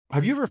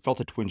Have you ever felt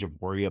a twinge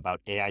of worry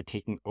about AI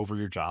taking over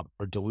your job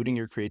or diluting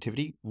your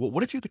creativity? Well,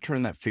 what if you could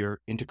turn that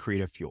fear into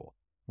creative fuel?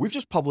 We've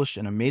just published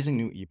an amazing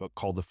new ebook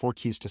called The Four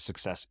Keys to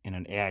Success in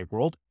an AI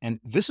World,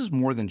 and this is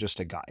more than just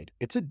a guide.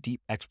 It's a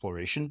deep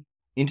exploration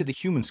into the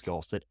human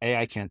skills that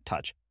AI can't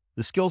touch,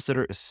 the skills that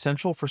are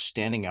essential for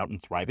standing out and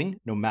thriving,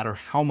 no matter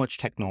how much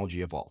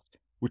technology evolves.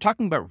 We're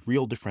talking about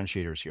real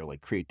differentiators here,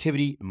 like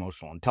creativity,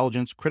 emotional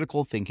intelligence,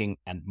 critical thinking,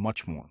 and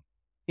much more.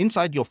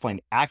 Inside, you'll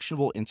find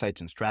actionable insights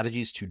and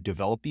strategies to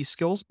develop these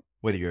skills,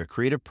 whether you're a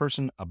creative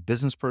person, a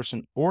business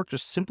person, or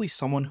just simply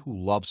someone who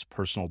loves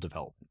personal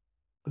development.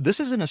 This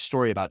isn't a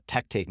story about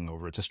tech taking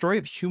over. It's a story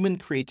of human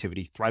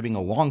creativity thriving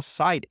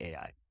alongside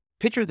AI.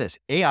 Picture this,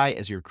 AI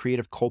as your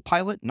creative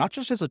co-pilot, not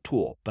just as a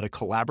tool, but a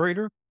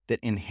collaborator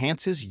that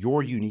enhances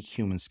your unique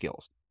human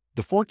skills.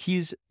 The Four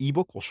Keys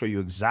ebook will show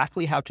you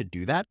exactly how to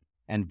do that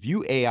and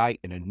view AI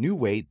in a new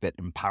way that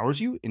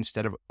empowers you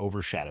instead of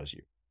overshadows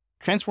you.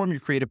 Transform your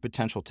creative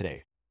potential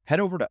today. Head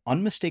over to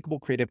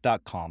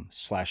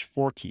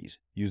unmistakablecreative.com/4keys.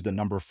 Use the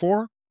number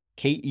 4,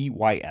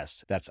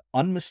 KEYS. That's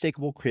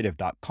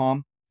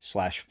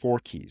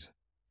unmistakablecreative.com/4keys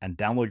and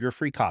download your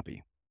free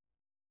copy.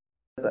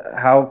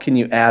 How can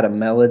you add a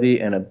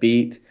melody and a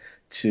beat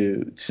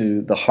to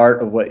the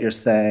heart of what you're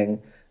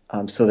saying,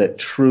 so that it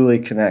truly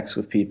connects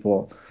with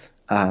people?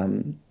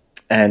 And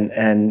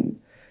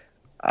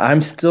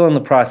I'm still in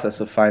the process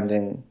of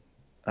finding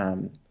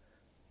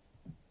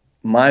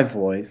my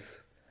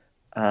voice,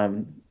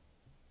 and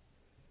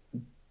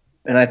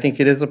I think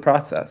it is a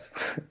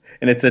process,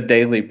 and it's a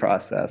daily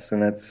process.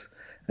 And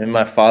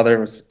my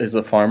father is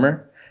a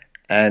farmer,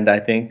 and I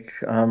think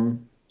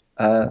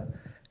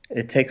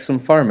it takes some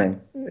farming,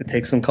 it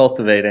takes some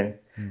cultivating,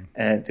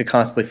 and to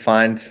constantly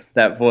find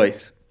that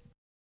voice.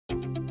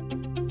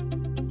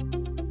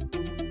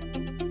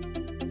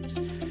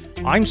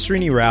 I'm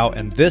Srini Rao,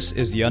 and this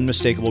is the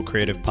Unmistakable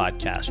Creative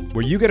Podcast,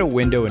 where you get a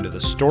window into the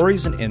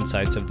stories and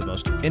insights of the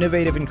most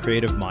innovative and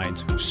creative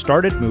minds who've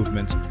started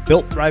movements,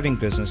 built thriving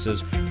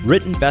businesses,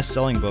 written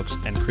best-selling books,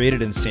 and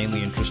created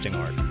insanely interesting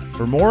art.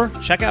 For more,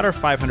 check out our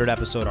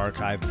 500-episode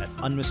archive at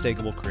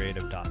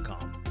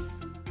unmistakablecreative.com.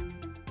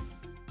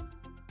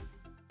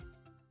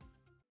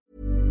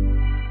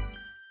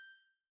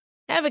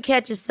 Ever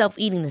catch yourself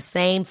eating the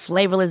same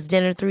flavorless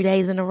dinner 3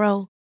 days in a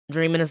row?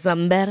 Dreaming of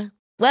something better?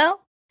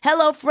 Well,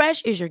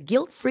 HelloFresh is your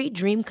guilt-free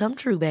dream come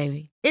true,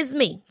 baby. It's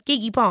me,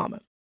 Keke Palmer.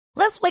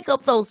 Let's wake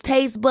up those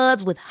taste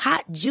buds with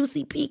hot,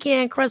 juicy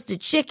pecan-crusted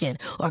chicken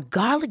or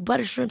garlic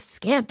butter shrimp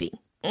scampi.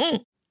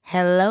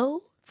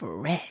 Hello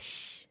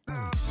Fresh.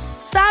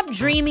 Stop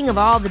dreaming of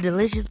all the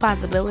delicious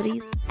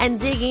possibilities and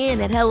dig in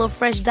at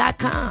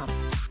HelloFresh.com.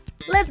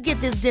 Let's get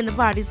this dinner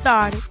party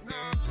started.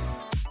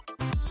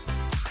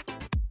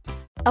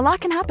 A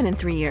lot can happen in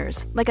 3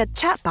 years, like a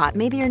chatbot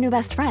may be your new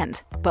best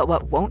friend. But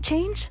what won't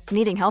change?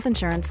 Needing health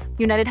insurance.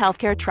 United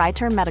Healthcare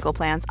Tri-Term Medical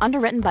Plans,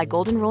 underwritten by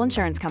Golden Rule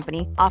Insurance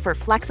Company, offer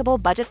flexible,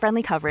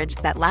 budget-friendly coverage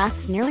that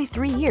lasts nearly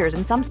 3 years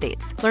in some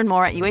states. Learn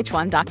more at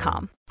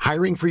uh1.com.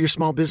 Hiring for your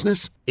small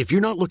business? If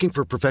you're not looking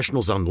for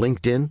professionals on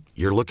LinkedIn,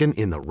 you're looking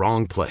in the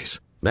wrong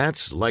place.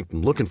 That's like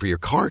looking for your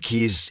car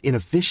keys in a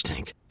fish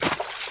tank.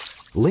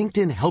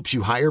 LinkedIn helps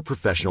you hire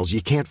professionals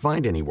you can't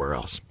find anywhere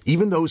else,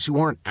 even those who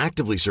aren't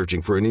actively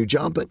searching for a new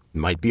job but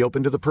might be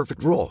open to the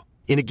perfect role.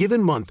 In a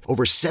given month,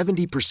 over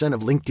 70%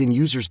 of LinkedIn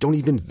users don't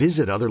even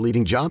visit other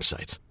leading job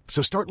sites.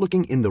 So start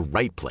looking in the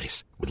right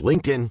place. With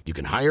LinkedIn, you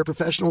can hire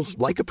professionals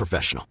like a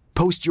professional.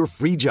 Post your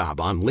free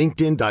job on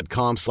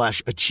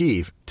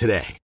linkedin.com/achieve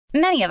today.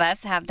 Many of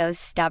us have those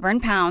stubborn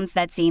pounds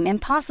that seem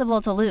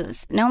impossible to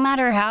lose, no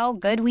matter how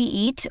good we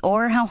eat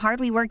or how hard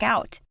we work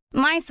out.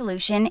 My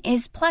solution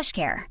is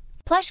PlushCare.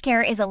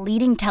 PlushCare is a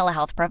leading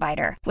telehealth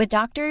provider with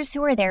doctors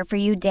who are there for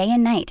you day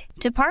and night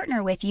to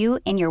partner with you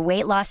in your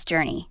weight loss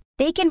journey.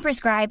 They can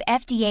prescribe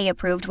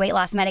FDA-approved weight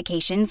loss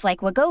medications like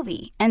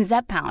Wegovy and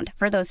Zepbound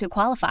for those who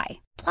qualify.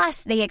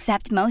 Plus, they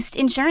accept most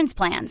insurance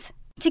plans.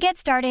 To get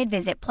started,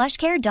 visit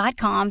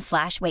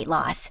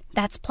plushcare.com/weightloss.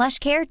 That's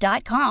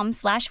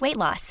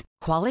plushcare.com/weightloss.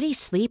 Quality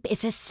sleep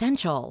is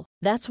essential.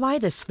 That's why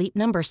the Sleep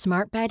Number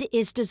Smart Bed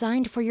is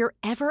designed for your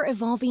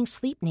ever-evolving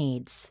sleep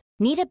needs.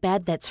 Need a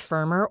bed that's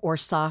firmer or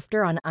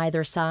softer on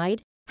either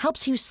side?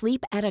 Helps you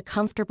sleep at a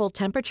comfortable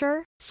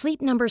temperature?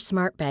 Sleep Number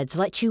Smart Beds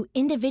let you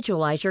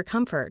individualize your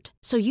comfort,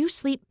 so you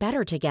sleep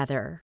better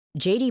together.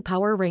 J.D.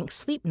 Power ranks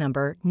Sleep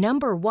Number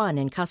number 1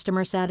 in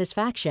customer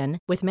satisfaction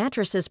with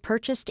mattresses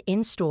purchased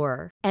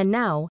in-store. And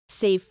now,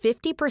 save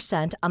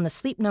 50% on the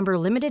Sleep Number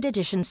Limited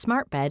Edition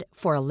Smart Bed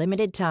for a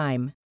limited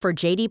time. For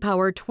J.D.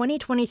 Power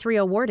 2023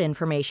 award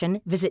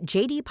information, visit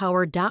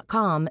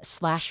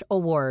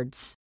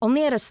jdpower.com/awards.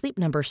 Only at a Sleep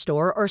Number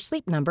store or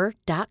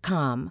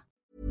sleepnumber.com.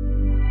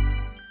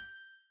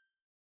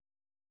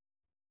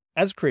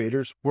 As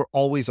creators, we're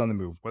always on the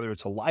move. Whether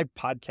it's a live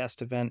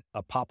podcast event,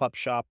 a pop-up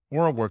shop,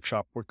 or a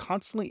workshop, we're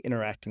constantly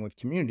interacting with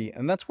community,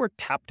 and that's where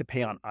Tap to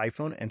Pay on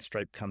iPhone and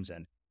Stripe comes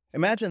in.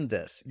 Imagine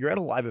this. You're at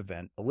a live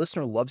event, a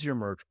listener loves your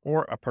merch,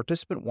 or a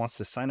participant wants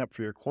to sign up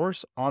for your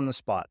course on the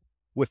spot.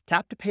 With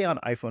Tap to Pay on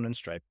iPhone and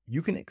Stripe,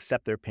 you can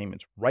accept their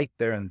payments right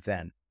there and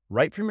then,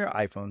 right from your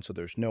iPhone, so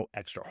there's no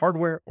extra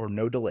hardware or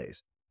no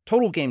delays.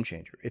 Total game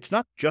changer. It's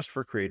not just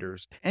for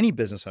creators. Any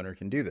business owner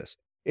can do this.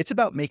 It's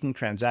about making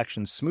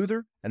transactions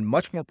smoother and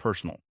much more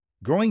personal,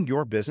 growing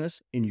your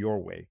business in your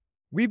way.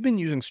 We've been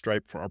using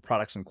Stripe for our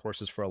products and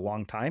courses for a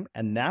long time,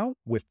 and now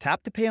with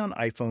Tap to Pay on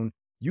iPhone,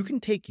 you can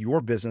take your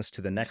business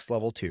to the next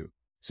level too.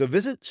 So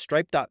visit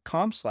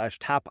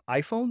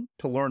stripe.com/tapiphone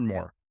to learn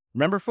more.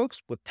 Remember,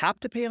 folks, with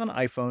Tap to Pay on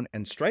iPhone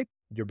and Stripe,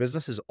 your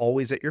business is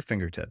always at your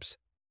fingertips.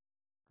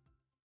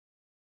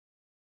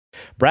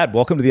 Brad,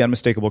 welcome to the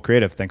Unmistakable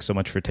Creative. Thanks so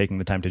much for taking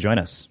the time to join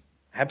us.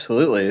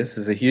 Absolutely. This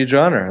is a huge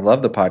honor. I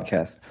love the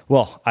podcast.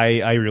 Well,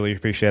 I really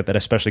appreciate that,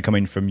 especially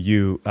coming from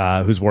you,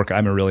 whose work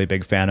I'm a really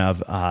big fan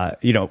of.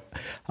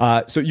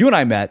 So you and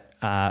I met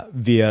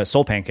via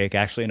Soul Pancake,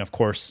 actually. And of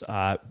course,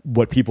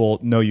 what people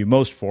know you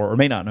most for, or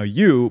may not know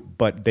you,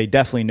 but they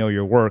definitely know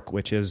your work,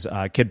 which is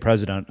Kid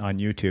President on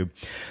YouTube.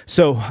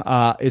 So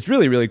it's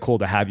really, really cool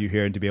to have you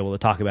here and to be able to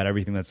talk about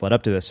everything that's led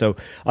up to this. So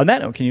on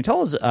that note, can you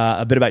tell us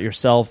a bit about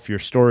yourself, your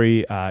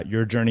story,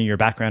 your journey, your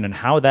background, and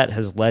how that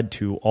has led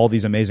to all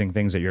these amazing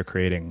things that you're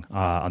creating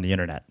on the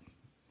internet?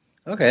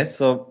 Okay,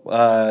 so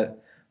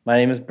my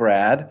name is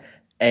Brad,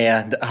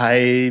 and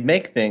I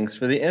make things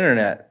for the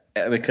internet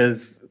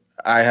because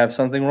I have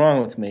something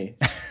wrong with me.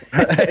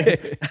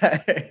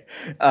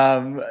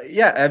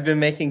 I've been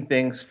making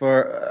things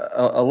for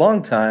a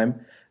long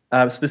time,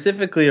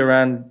 specifically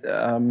around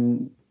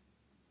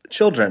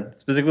children,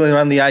 specifically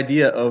around the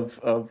idea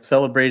of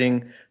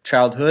celebrating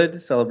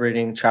childhood,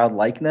 celebrating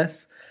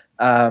childlikeness.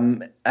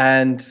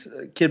 And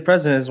Kid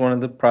President is one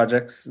of the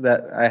projects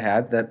that I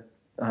had that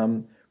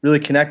really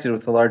connected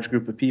with a large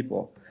group of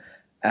people.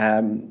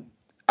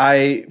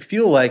 I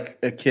feel like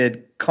a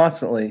kid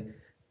constantly.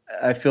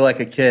 I feel like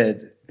a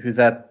kid who's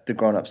at the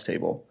grown-ups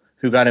table,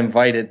 who got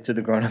invited to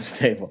the grown-ups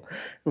table.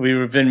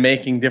 We've been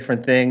making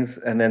different things,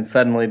 and then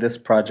suddenly this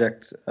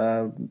project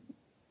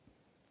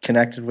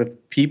connected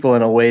with people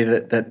in a way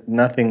that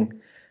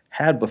nothing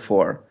had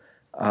before.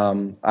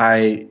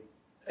 I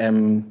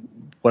am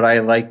what I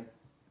like.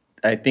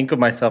 I think of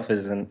myself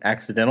as an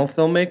accidental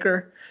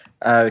filmmaker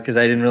because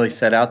I didn't really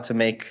set out to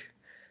make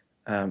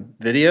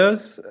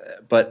videos,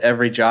 but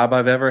every job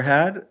I've ever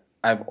had,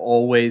 I've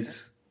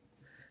always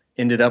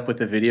ended up with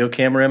a video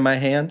camera in my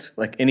hand.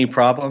 Like any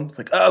problem, it's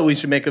like, oh, we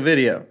should make a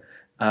video,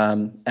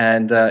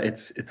 and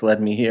it's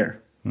led me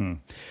here.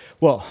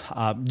 Well,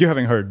 you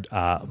having heard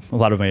a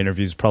lot of my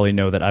interviews probably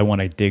know that I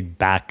want to dig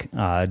back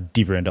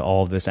deeper into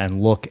all of this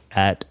and look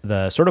at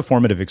the sort of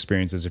formative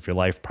experiences of your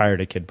life prior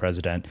to Kid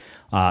President,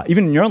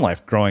 even in your own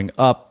life growing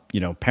up,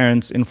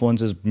 parents,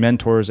 influences,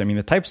 mentors. I mean,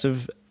 the types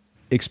of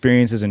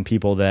experiences and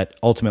people that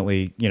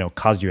ultimately,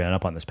 caused you to end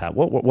up on this path.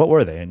 What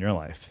were they in your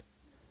life?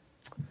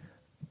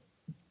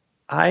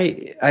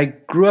 I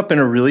grew up in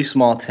a really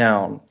small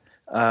town,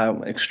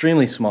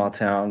 extremely small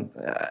town,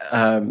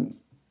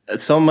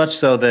 so much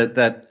so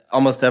that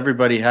almost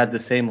everybody had the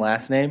same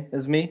last name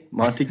as me,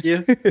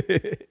 Montague.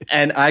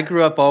 And I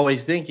grew up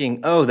always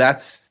thinking, oh,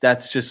 that's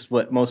just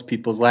what most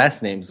people's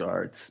last names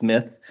are. It's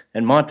Smith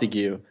and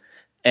Montague.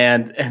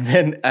 And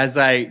then as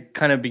I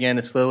kind of began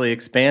to slowly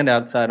expand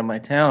outside of my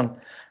town,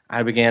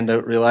 I began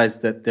to realize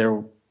that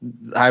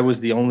I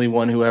was the only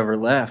one who ever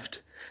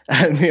left.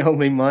 I'm the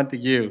only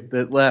Montague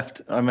that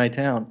left on my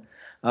town.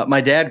 My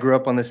dad grew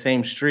up on the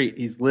same street.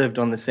 He's lived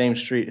on the same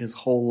street his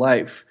whole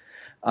life.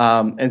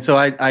 And so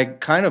I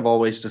kind of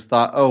always just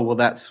thought, oh, well,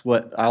 that's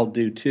what I'll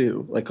do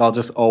too. Like I'll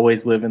just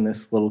always live in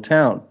this little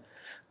town.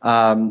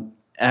 And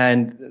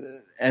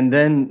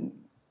then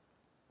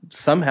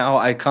somehow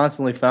I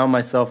constantly found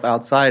myself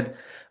outside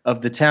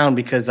of the town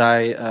because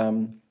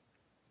of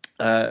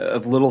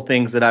little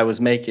things that I was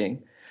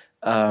making.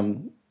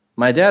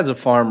 My dad's a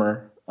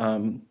farmer.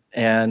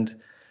 And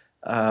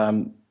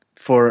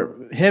for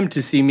him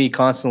to see me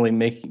constantly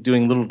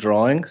doing little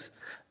drawings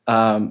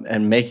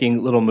and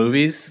making little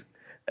movies,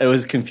 it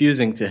was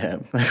confusing to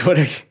him.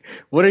 Like,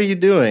 what are you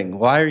doing?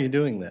 Why are you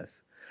doing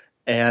this?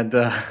 And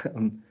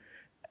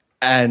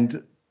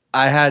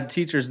I had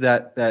teachers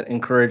that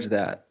encouraged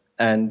that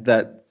and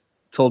that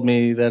told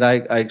me that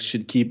I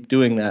should keep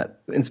doing that.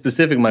 In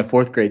specific, my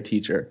fourth grade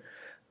teacher.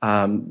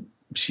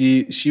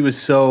 She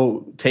was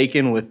so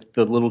taken with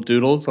the little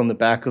doodles on the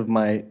back of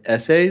my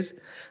essays,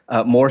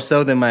 more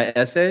so than my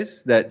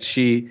essays, that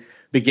she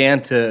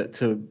began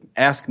to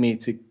ask me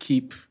to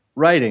keep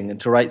writing and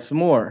to write some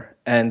more,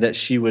 and that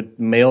she would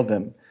mail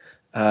them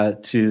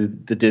to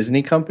the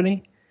Disney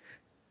company.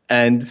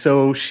 And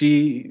so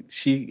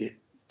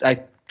I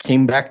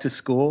came back to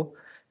school,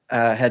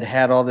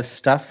 had all this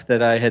stuff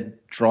that I had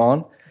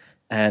drawn,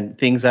 and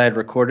things I had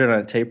recorded on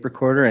a tape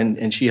recorder,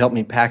 and she helped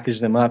me package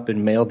them up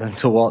and mail them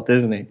to Walt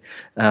Disney.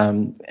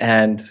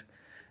 And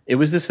it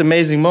was this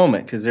amazing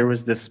moment because there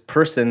was this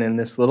person in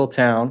this little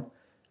town,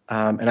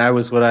 and I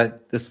was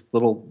this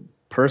little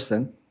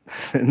person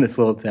in this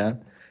little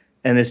town,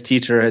 and this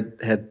teacher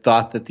had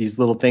thought that these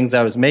little things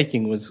I was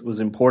making was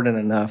important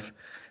enough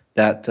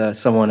that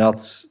someone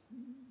else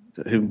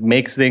who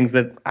makes things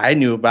that I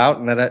knew about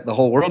and that the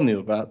whole world knew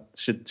about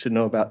should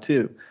know about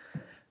too.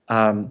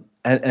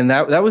 And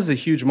that was a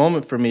huge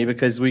moment for me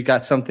because we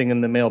got something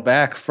in the mail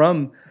back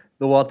from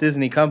the Walt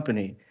Disney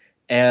Company,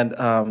 and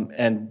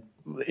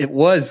it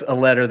was a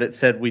letter that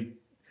said,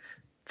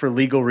 for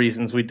legal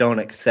reasons, we don't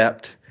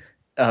accept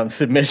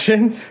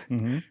submissions.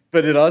 Mm-hmm.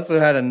 But it also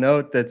had a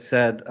note that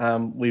said,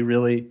 we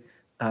really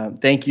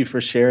thank you for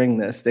sharing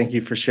this. Thank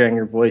you for sharing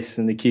your voice,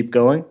 and to keep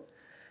going.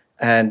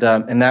 And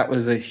that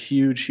was a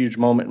huge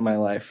moment in my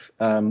life,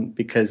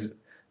 because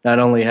not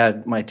only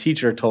had my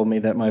teacher told me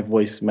that my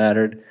voice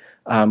mattered,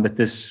 but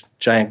this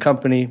giant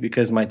company,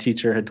 because my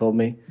teacher had told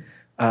me,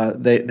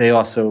 they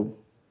also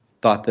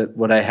thought that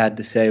what I had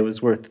to say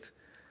was worth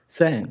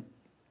saying.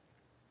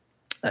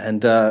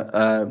 And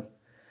so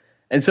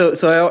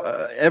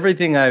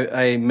everything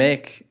I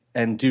make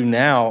and do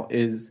now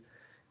is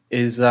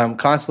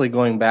constantly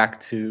going back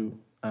to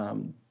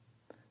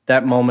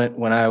that moment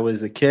when I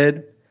was a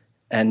kid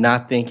and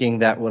not thinking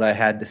that what I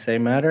had to say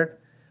mattered.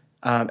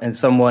 And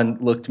someone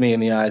looked me in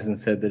the eyes and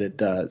said that it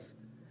does.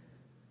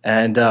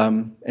 And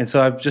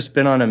so I've just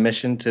been on a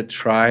mission to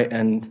try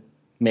and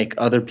make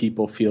other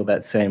people feel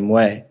that same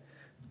way.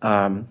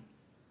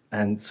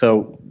 And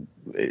so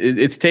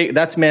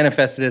that's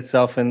manifested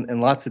itself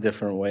in lots of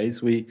different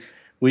ways. We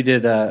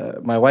did,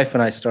 my wife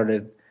and I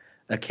started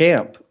a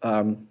camp,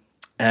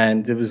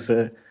 and it was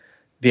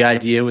the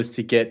idea was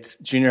to get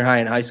junior high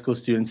and high school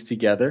students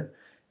together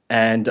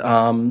and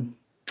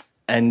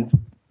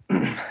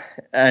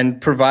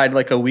provide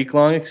like a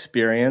week-long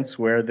experience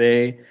where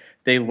they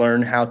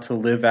learn how to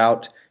live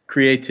out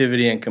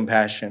creativity and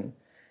compassion,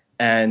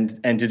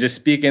 and to just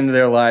speak into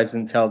their lives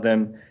and tell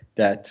them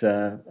that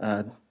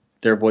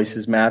their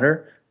voices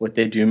matter, what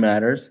they do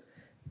matters,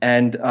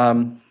 and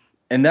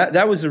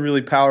that was a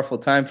really powerful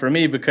time for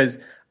me because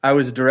I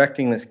was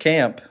directing this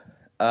camp,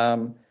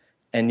 and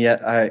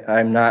yet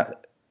I'm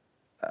not.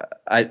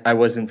 I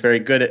wasn't very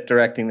good at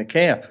directing the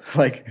camp.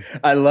 Like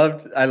I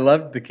loved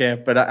the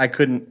camp, but I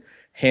couldn't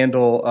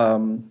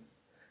handle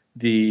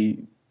the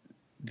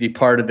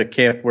part of the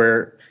camp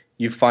where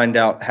you find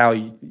out how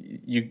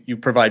you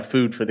provide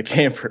food for the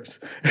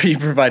campers, or you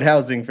provide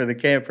housing for the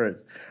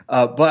campers.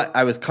 But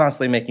I was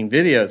constantly making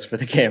videos for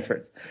the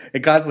campers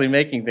and constantly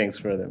making things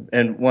for them.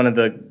 And one of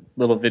the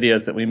little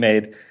videos that we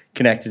made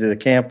connected to the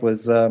camp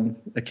was a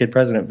Kid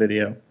President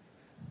video.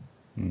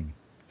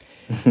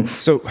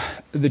 So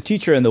the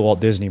teacher and the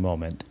Walt Disney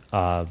moment,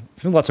 I've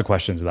had lots of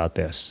questions about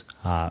this.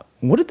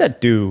 What did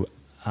that do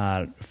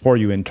for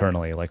you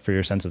internally, like for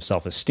your sense of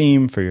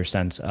self-esteem, for your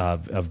sense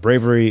of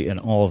bravery and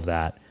all of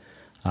that,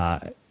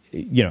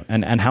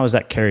 and how has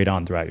that carried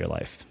on throughout your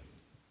life?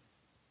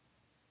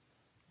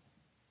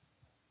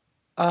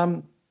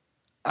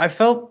 I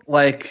felt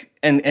like,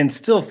 and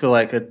still feel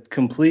like a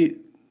complete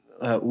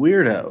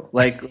weirdo,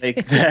 like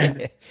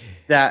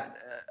that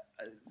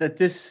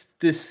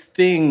this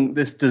thing,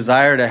 this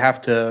desire to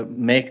have to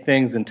make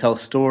things and tell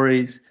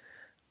stories,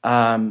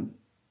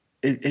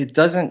 it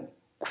doesn't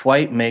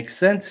quite make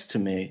sense to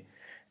me,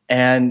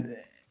 and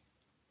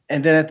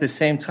then at the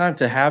same time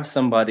to have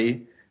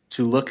somebody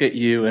to look at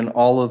you and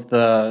all of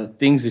the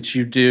things that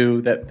you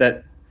do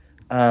that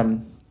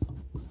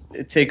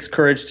it takes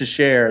courage to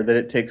share, that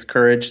it takes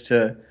courage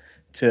to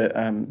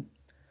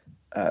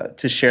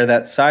share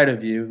that side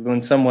of you.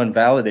 When someone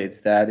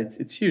validates that,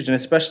 it's huge, and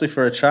especially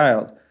for a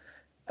child.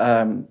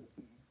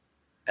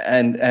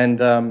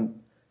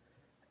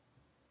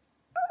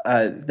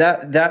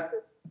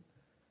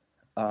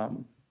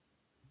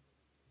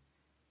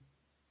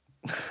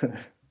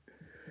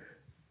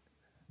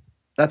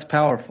 That's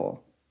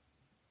powerful.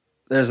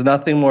 There's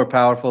nothing more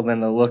powerful than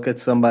to look at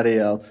somebody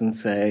else and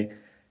say,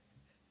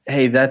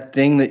 hey, that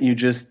thing that you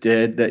just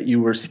did that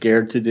you were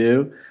scared to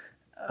do,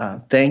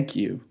 thank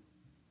you.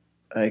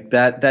 Like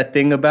that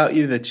thing about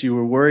you that you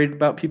were worried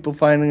about people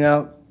finding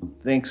out,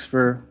 thanks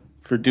for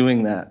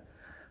doing that.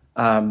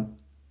 And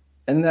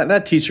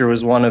that teacher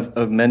was one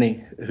of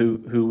many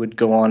who would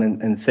go on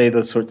and say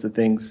those sorts of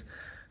things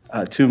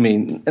to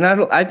me. And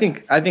I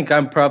think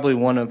I'm probably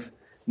one of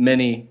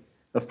many,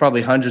 of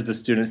probably hundreds of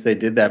students they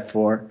did that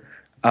for.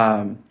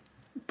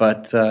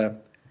 But it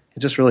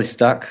just really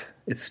stuck.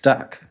 It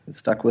stuck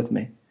with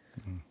me.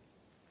 Mm-hmm.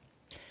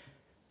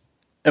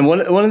 And one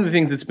of the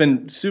things that's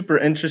been super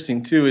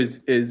interesting too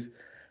is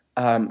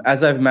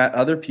as I've met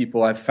other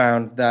people, I've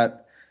found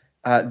that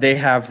they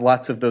have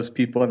lots of those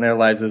people in their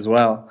lives as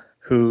well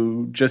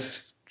who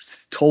just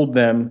told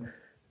them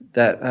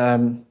that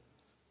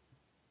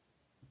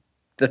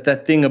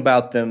that thing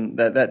about them,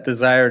 that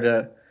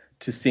desire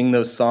to sing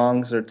those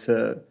songs or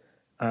to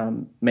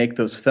make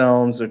those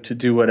films or to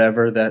do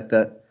whatever,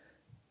 that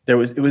it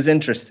was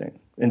interesting,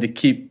 and to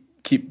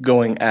keep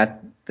going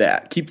at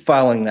that, keep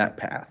following that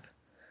path.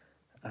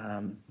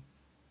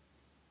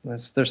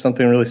 There's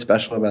something really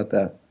special about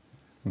that.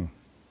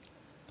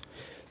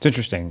 It's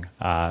interesting.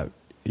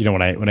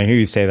 When I hear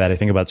you say that, I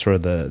think about sort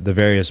of the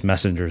various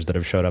messengers that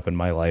have showed up in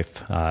my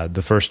life.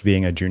 The first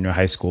being a junior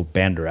high school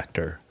band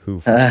director who,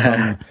 for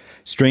some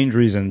strange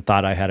reason,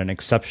 thought I had an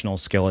exceptional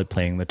skill at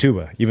playing the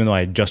tuba, even though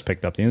I had just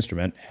picked up the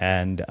instrument.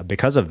 And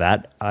because of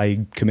that,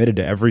 I committed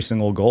to every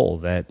single goal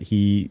that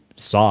he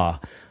saw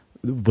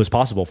was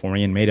possible for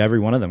me and made every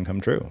one of them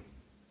come true.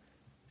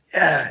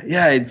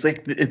 Yeah.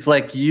 It's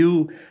like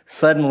you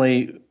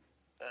suddenly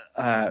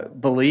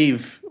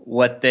believe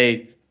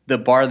the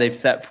bar they've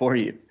set for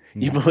you.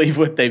 You believe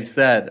what they've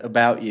said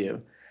about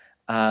you.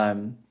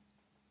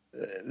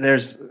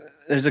 There's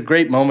a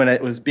great moment.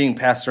 It was being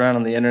passed around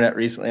on the internet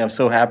recently. I'm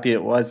so happy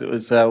it was. It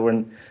was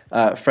when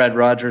Fred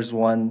Rogers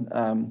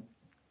won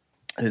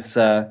his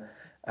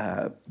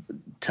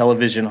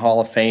television Hall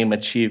of Fame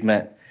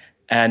achievement,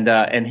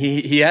 and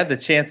he had the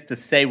chance to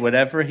say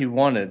whatever he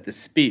wanted. The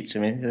speech. I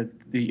mean,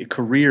 the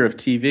career of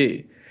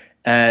TV,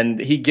 and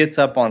he gets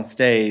up on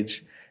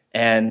stage,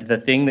 and the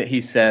thing that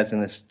he says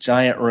in this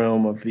giant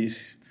room of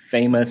these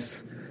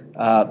famous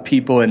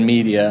people in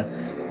media.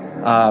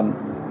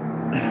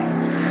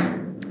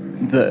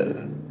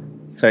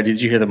 Sorry,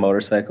 did you hear the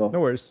motorcycle? No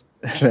worries.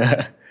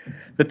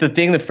 But the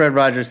thing that Fred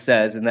Rogers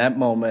says in that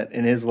moment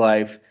in his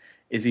life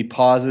is he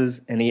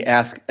pauses and he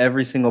asks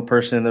every single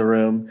person in the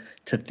room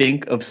to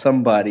think of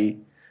somebody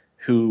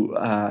who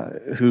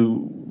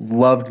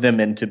loved them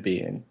into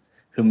being,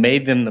 who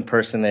made them the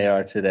person they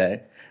are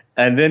today.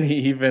 And then he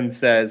even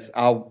says,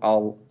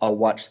 I'll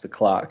watch the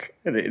clock.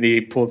 And he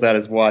pulls out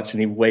his watch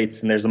and he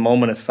waits, and there's a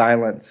moment of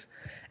silence.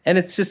 And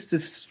it's just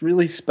this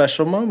really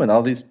special moment.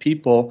 All these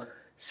people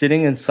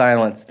sitting in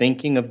silence,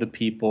 thinking of the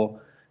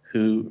people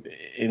who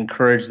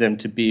encourage them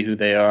to be who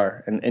they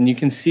are. And you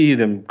can see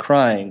them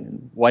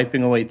crying,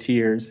 wiping away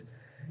tears.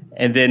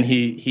 And then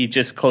he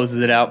just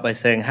closes it out by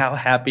saying how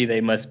happy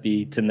they must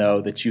be to know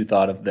that you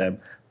thought of them.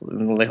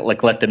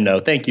 Like let them know,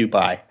 thank you,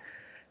 bye.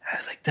 I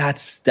was like,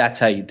 that's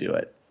how you do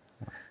it.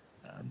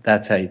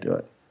 That's how you do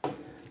it.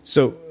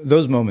 So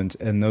those moments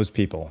and those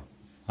people,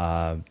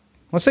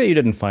 let's say you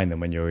didn't find them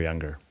when you were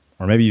younger,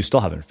 or maybe you still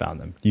haven't found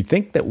them. Do you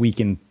think that we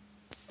can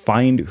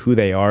find who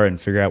they are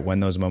and figure out when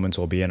those moments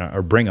will be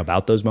or bring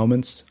about those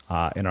moments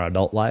in our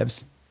adult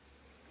lives?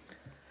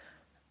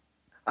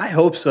 I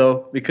hope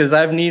so, because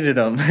I've needed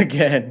them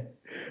again.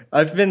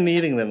 I've been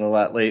needing them a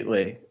lot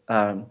lately.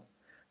 I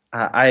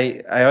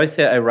always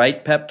say I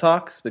write pep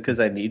talks because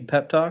I need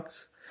pep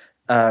talks.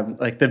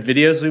 Like the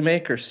videos we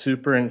make are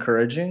super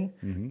encouraging,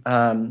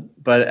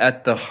 but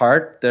at the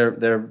heart,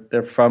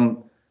 they're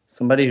from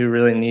somebody who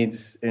really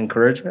needs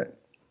encouragement.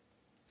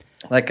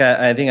 Like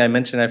I think I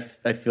mentioned,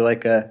 I feel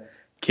like a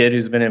kid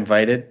who's been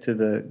invited to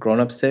the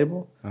grown-ups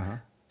table,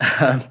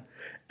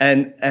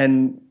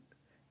 and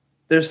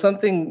there's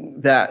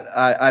something that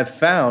I've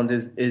found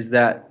is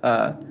that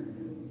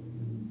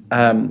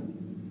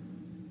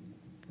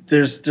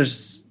there's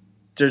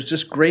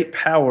just great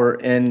power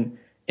in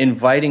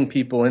inviting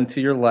people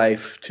into your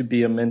life to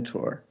be a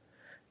mentor,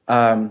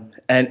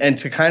 and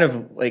to kind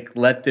of like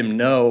let them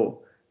know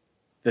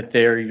that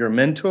they're your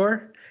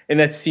mentor. And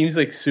that seems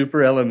like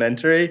super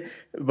elementary,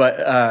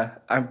 but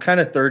I'm kind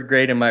of third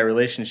grade in my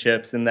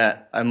relationships in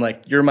that I'm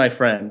like, you're my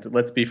friend,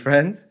 let's be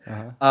friends.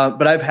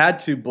 But I've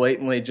had to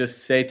blatantly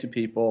just say to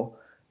people,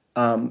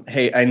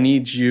 hey, I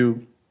need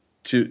you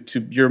to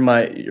you're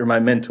my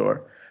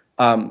mentor.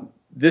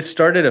 This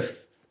started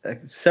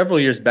several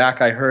years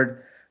back. I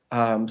heard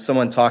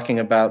someone talking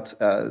about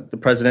the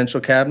presidential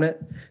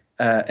cabinet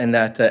and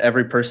that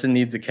every person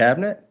needs a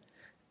cabinet.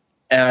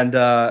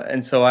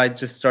 And so I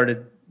just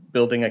started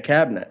building a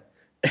cabinet.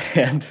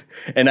 And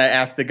I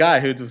asked the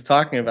guy who was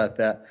talking about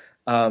that,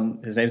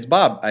 his name's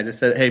Bob. I just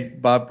said, hey,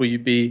 Bob, will you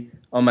be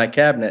on my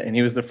cabinet? And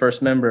he was the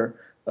first member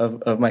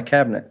of my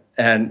cabinet.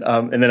 And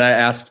then I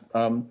asked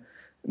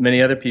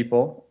many other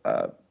people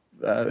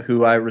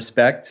who I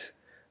respect,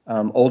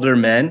 older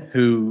men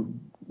who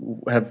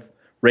have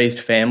raised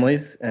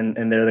families,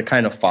 and they're the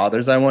kind of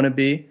fathers I want to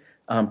be,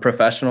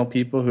 professional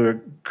people who are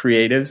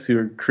creatives, who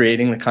are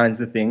creating the kinds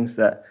of things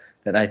that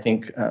I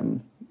think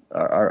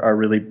are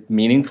really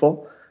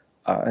meaningful,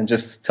 and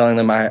just telling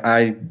them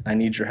I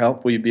need your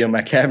help. Will you be on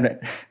my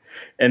cabinet?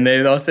 And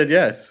they all said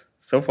yes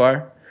so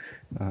far.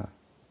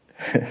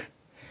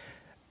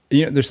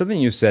 There's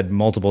something you said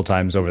multiple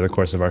times over the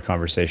course of our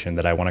conversation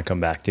that I want to come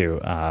back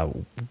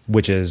to,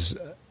 which is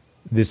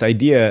this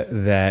idea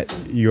that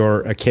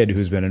you're a kid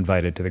who's been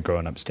invited to the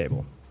grown-ups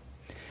table.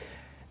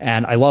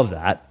 And I love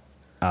that.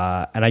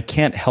 And I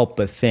can't help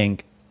but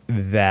think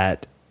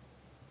that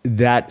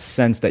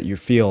sense that you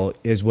feel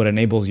is what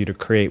enables you to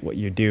create what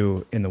you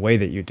do in the way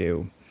that you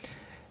do.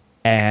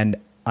 And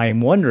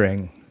I'm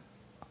wondering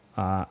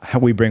how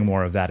we bring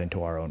more of that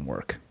into our own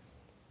work.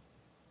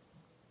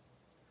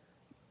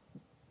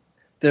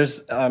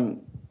 There's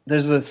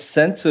a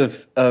sense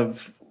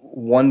of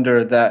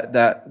wonder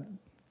that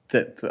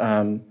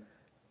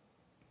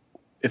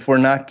if we're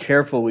not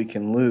careful, we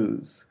can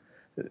lose.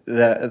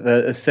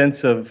 A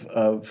sense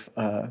of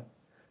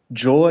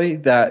joy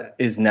that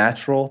is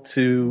natural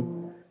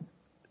to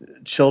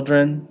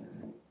children,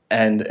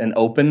 and an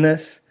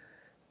openness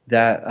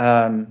that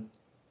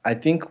I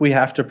think we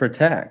have to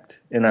protect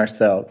in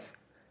ourselves.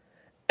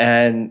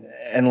 And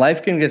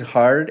life can get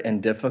hard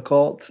and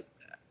difficult,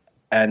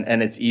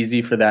 and it's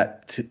easy for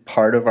that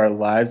part of our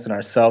lives and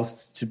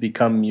ourselves to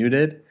become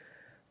muted.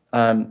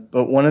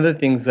 But one of the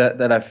things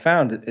that I've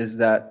found is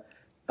that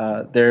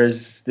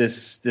there's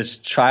this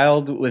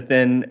child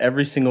within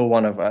every single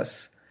one of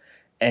us.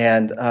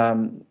 And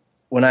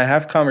when I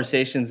have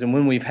conversations, and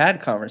when we've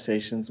had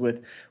conversations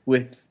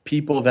with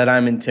people that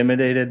I'm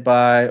intimidated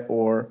by,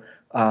 or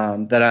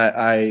that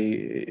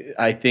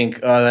I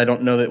think, I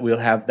don't know that we'll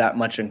have that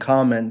much in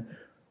common,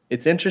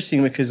 it's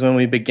interesting because when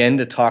we begin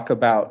to talk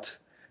about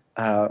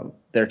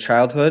their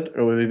childhood,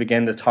 or when we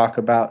begin to talk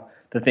about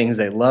the things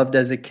they loved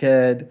as a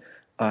kid,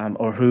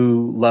 or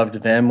who loved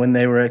them when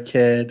they were a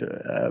kid,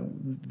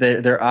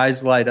 their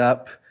eyes light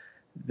up,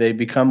 they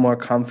become more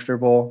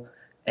comfortable,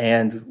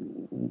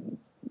 and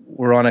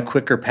we're on a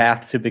quicker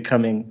path to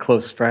becoming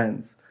close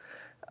friends.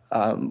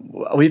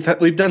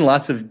 We've done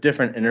lots of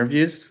different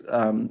interviews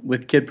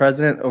with Kid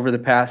President over the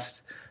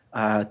past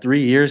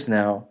 3 years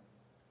now,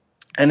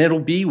 and it'll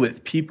be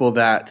with people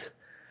that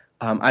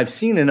I've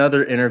seen in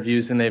other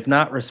interviews, and they've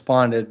not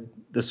responded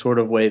the sort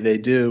of way they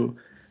do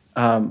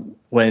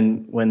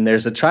when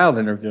there's a child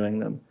interviewing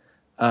them,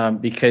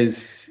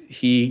 because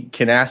he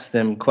can ask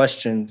them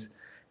questions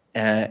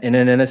in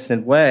an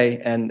innocent way,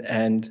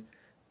 and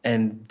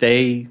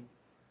they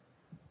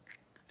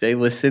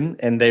listen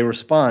and they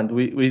respond.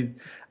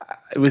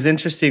 It was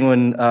interesting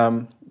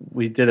when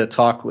we did a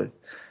talk with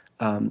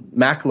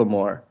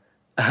Macklemore,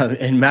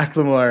 and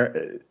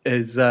Macklemore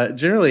is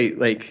generally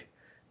like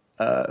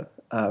an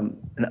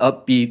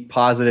upbeat,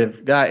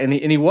 positive guy, and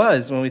he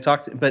was when we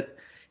talked. But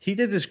he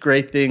did this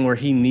great thing where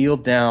he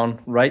kneeled down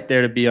right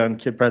there to be on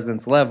Kid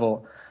President's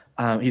level.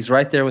 He's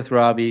right there with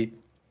Robbie,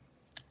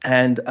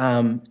 and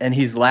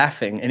he's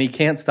laughing, and he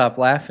can't stop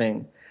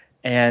laughing.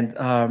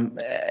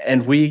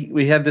 And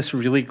we had this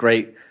really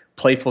great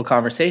playful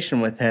conversation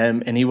with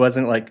him, and he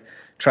wasn't like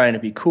trying to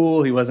be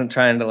cool. He wasn't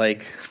trying to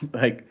like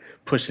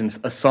push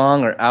a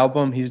song or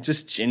album. He was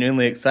just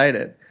genuinely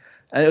excited.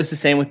 And it was the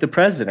same with the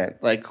president.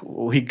 Like,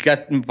 we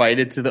got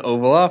invited to the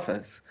Oval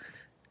Office,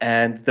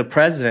 and the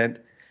president,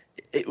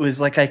 it was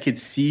like I could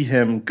see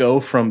him go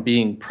from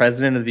being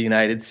president of the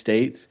United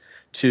States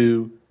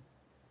to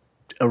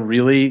a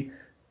really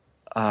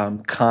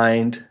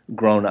kind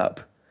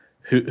grown-up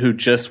who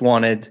just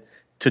wanted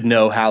to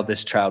know how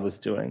this child was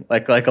doing,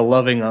 like a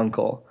loving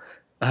uncle.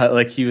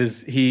 Like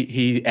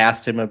he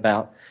asked him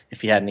about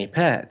if he had any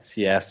pets.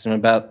 He asked him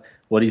about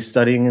what he's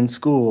studying in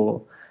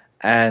school,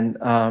 and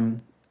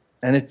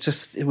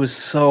it was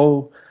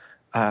so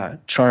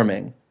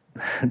charming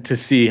to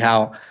see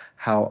how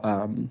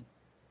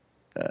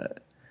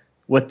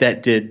what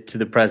that did to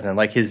the president.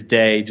 Like, his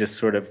day just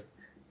sort of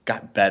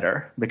got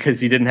better because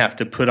he didn't have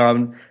to put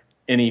on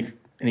any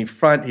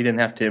front. He didn't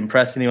have to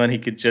impress anyone. He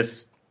could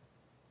just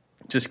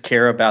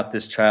care about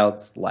this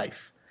child's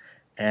life,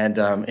 and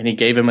he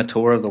gave him a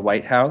tour of the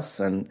White House,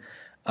 and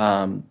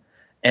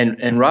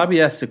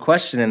Robbie asked a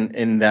question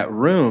in that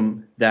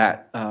room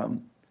that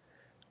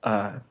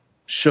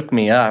shook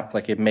me up.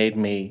 Like, it made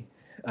me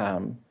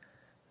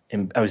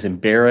I was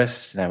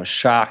embarrassed and I was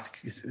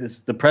shocked.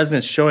 The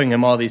president's showing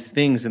him all these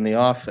things in the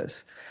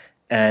office,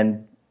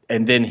 and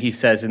then he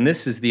says, and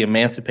this is the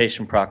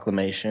Emancipation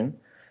Proclamation,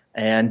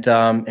 and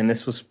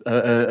this was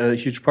a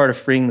huge part of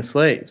freeing the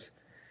slaves.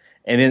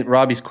 And then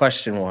Robbie's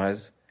question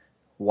was,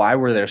 why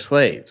were there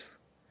slaves?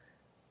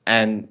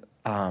 And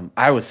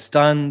I was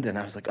stunned, and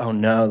I was like, oh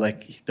no,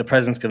 like, the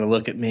president's going to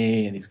look at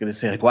me and he's going to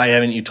say, like, why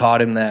haven't you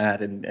taught him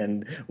that?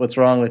 And what's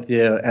wrong with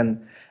you?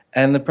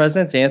 And the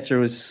president's answer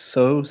was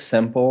so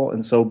simple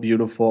and so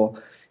beautiful.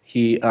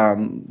 He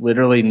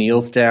literally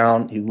kneels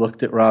down. He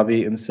looked at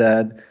Robbie and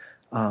said,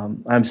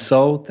 I'm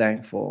so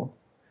thankful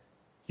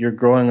you're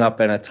growing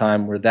up in a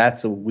time where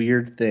that's a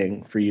weird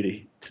thing for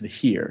you to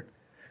hear.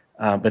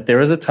 But there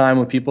was a time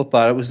when people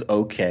thought it was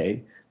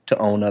okay to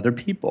own other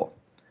people.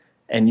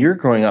 And you're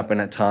growing up in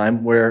a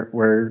time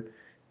where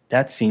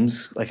that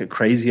seems like a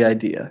crazy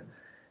idea.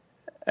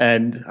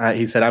 And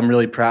he said, I'm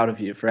really proud of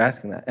you for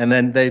asking that. And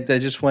then they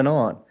just went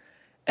on.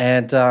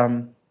 And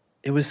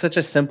it was such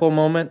a simple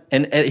moment.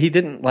 And he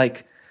didn't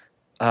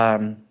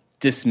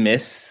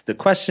dismiss the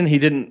question.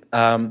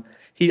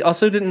 He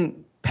also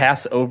didn't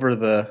pass over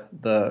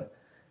the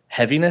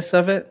heaviness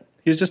of it.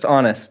 He was just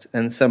honest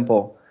and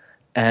simple.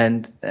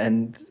 And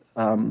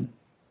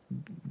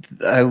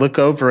I look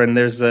over, and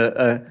there's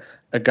a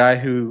guy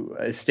who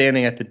is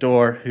standing at the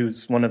door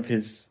who's one of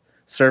his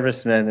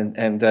servicemen,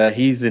 and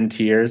he's in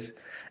tears,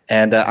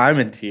 and I'm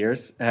in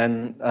tears,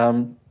 and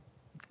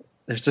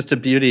there's just a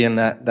beauty in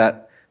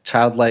that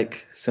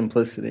childlike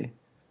simplicity.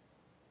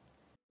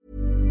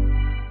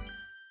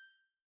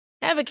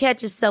 Ever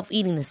catch yourself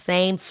eating the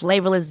same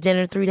flavorless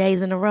dinner 3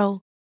 days in a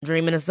row?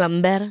 Dreaming of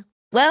something better?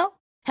 Well,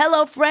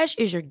 HelloFresh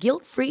is your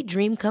guilt-free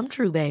dream come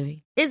true,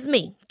 baby. It's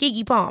me,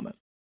 Keke Palmer.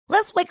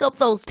 Let's wake up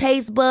those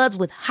taste buds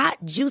with hot,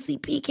 juicy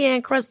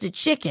pecan-crusted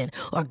chicken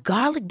or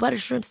garlic butter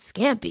shrimp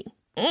scampi.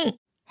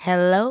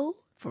 Hello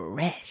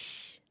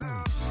Fresh.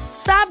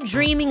 Stop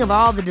dreaming of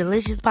all the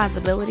delicious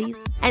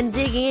possibilities and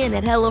dig in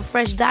at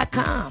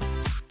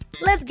HelloFresh.com.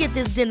 Let's get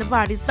this dinner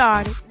party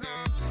started.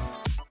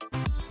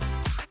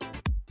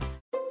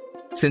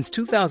 Since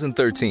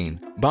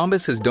 2013,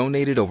 Bombas has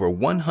donated over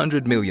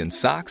 100 million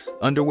socks,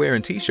 underwear,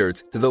 and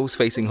T-shirts to those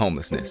facing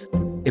homelessness.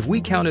 If we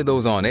counted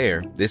those on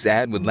air, this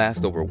ad would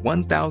last over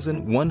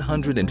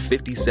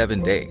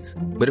 1,157 days.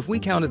 But if we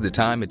counted the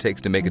time it takes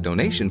to make a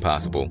donation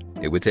possible,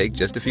 it would take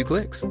just a few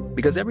clicks.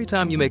 Because every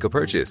time you make a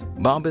purchase,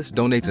 Bombas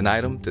donates an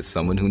item to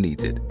someone who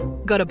needs it.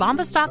 Go to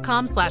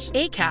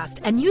bombas.com/ACAST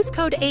and use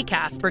code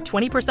ACAST for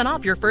 20%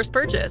 off your first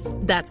purchase.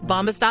 That's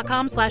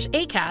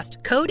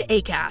bombas.com/ACAST, code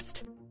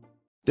ACAST.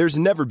 There's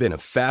never been a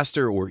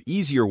faster or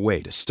easier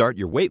way to start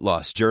your weight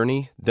loss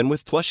journey than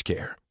with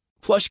PlushCare.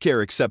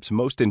 PlushCare accepts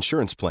most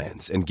insurance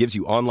plans and gives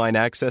you online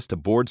access to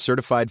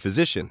board-certified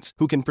physicians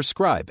who can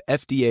prescribe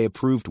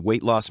FDA-approved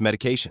weight loss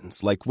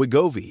medications like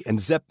Wegovy and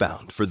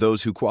Zepbound for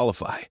those who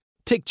qualify.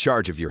 Take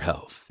charge of your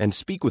health and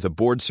speak with a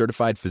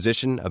board-certified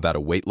physician about a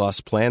weight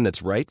loss plan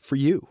that's right for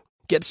you.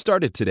 Get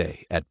started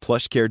today at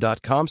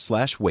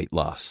plushcare.com/weight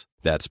loss.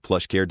 That's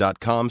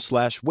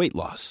plushcare.com/weight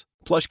loss.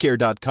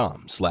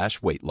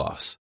 plushcare.com/weight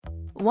loss.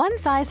 One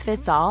size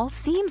fits all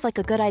seems like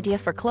a good idea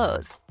for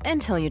clothes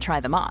until you try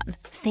them on.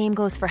 Same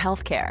goes for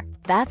healthcare.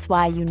 That's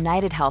why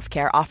United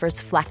Healthcare offers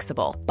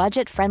flexible,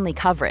 budget-friendly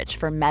coverage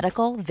for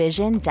medical,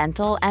 vision,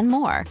 dental, and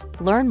more.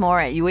 Learn more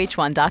at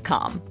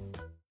uh1.com.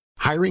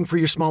 Hiring for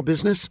your small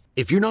business?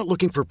 If you're not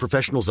looking for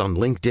professionals on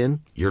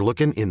LinkedIn, you're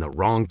looking in the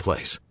wrong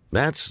place.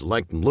 That's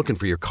like looking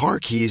for your car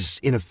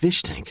keys in a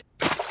fish tank.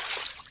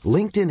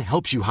 LinkedIn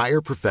helps you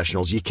hire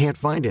professionals you can't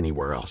find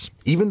anywhere else,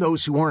 even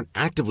those who aren't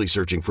actively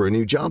searching for a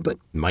new job but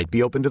might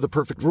be open to the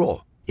perfect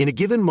role. In a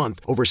given month,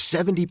 over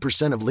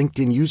 70% of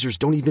LinkedIn users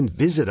don't even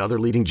visit other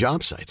leading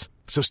job sites.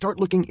 So start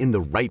looking in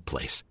the right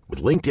place.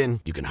 With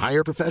LinkedIn, you can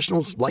hire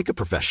professionals like a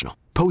professional.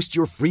 Post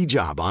your free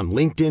job on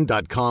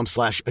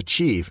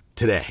linkedin.com/achieve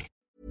today.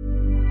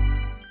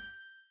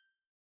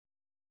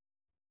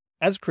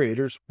 As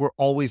creators, we're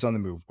always on the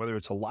move. Whether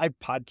it's a live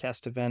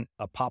podcast event,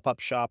 a pop-up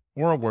shop,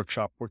 or a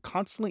workshop, we're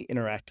constantly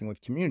interacting with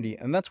community,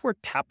 and that's where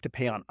Tap to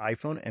Pay on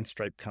iPhone and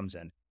Stripe comes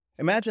in.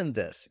 Imagine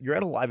this. You're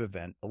at a live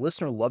event, a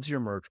listener loves your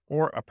merch,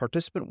 or a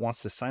participant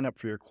wants to sign up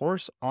for your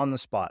course on the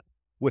spot.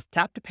 With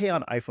Tap to Pay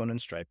on iPhone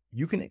and Stripe,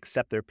 you can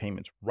accept their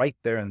payments right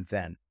there and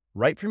then,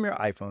 right from your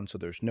iPhone, so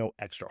there's no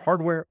extra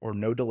hardware or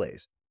no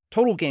delays.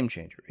 Total game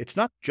changer. It's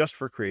not just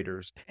for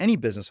creators. Any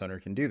business owner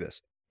can do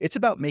this. It's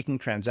about making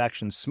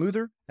transactions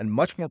smoother and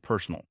much more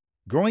personal,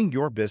 growing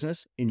your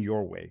business in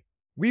your way.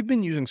 We've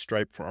been using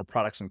Stripe for our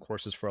products and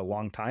courses for a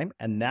long time,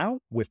 and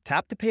now with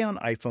Tap to Pay on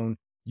iPhone,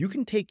 you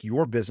can take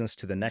your business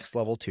to the next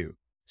level too.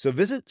 So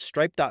visit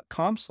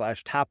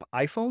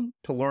stripe.com/tapiphone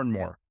to learn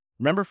more.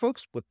 Remember,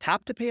 folks, with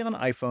Tap to Pay on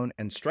iPhone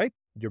and Stripe,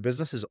 your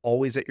business is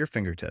always at your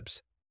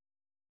fingertips.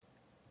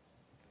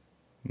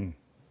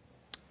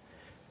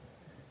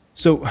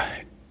 So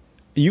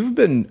you've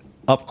been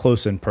up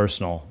close and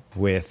personal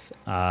with,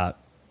 what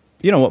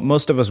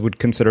most of us would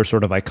consider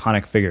sort of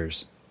iconic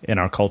figures in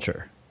our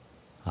culture.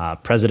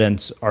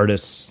 Presidents,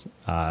 artists,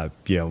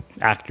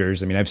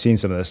 actors. I mean, I've seen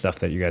some of the stuff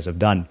that you guys have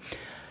done.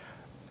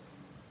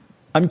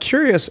 I'm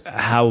curious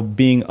how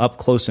being up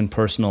close and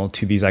personal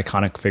to these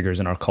iconic figures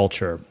in our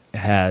culture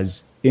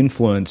has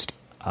influenced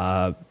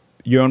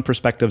your own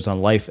perspectives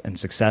on life and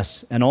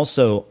success, and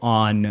also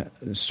on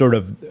sort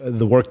of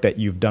the work that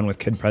you've done with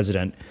Kid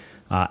President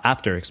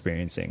after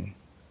experiencing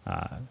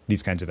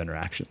these kinds of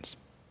interactions.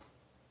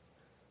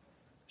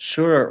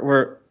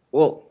 Sure.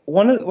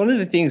 One of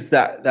the things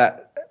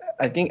that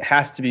I think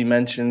has to be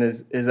mentioned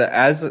is that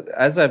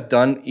as I've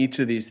done each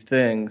of these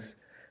things,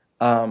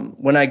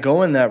 when I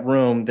go in that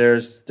room,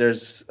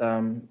 there's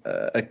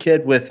a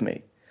kid with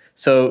me.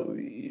 So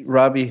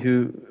Robbie,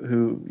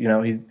 who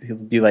he'll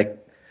be like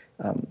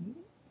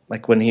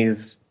when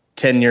he's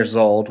 10 years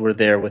old, we're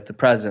there with the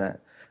president,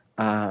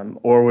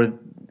 or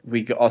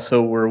we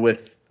also were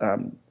with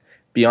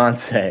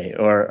Beyonce,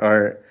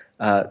 or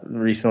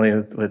recently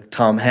with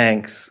Tom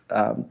Hanks.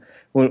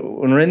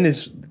 When we're in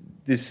these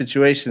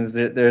situations,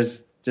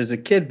 there's a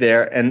kid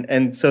there,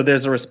 and so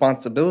there's a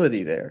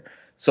responsibility there.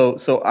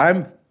 So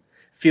I'm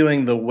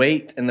feeling the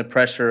weight and the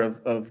pressure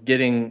of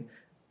getting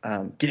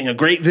a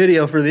great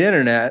video for the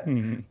internet.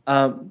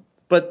 Mm-hmm.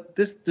 But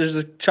there's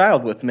a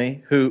child with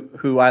me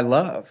who I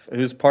love,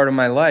 who's part of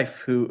my life,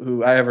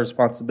 who I have a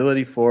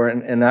responsibility for,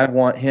 and I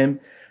want him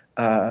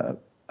to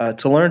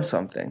learn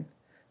something,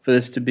 for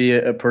this to be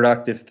a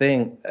productive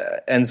thing.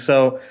 And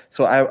so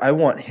I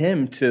want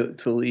him to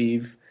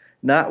leave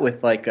not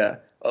with like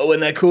isn't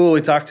that cool?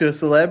 We talked to a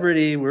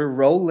celebrity, we're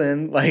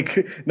rolling,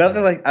 like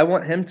nothing like. I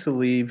want him to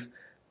leave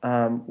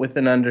with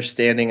an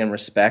understanding and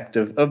respect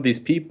of these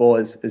people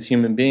as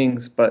human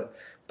beings, but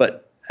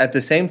at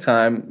the same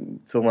time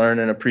to learn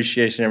an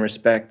appreciation and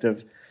respect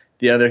of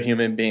the other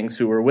human beings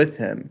who were with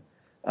him,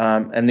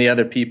 and the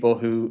other people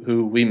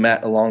who we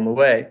met along the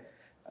way.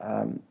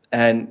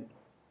 And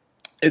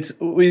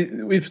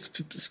we've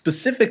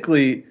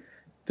specifically,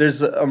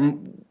 there's a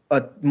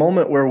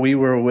moment where we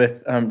were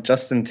with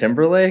Justin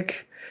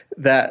Timberlake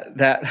that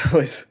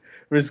was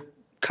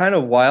kind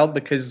of wild,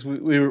 because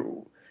we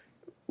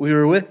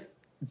were with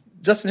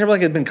Justin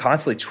Timberlake. Had been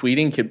constantly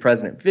tweeting Kid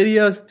President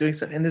videos, doing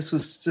stuff, and this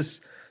was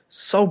just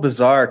so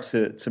bizarre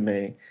to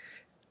me.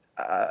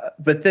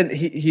 But then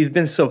he'd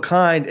been so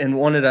kind and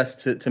wanted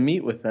us to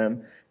meet with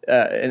him.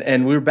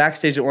 And we were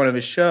backstage at one of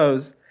his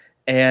shows,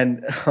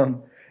 and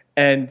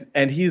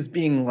he was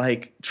being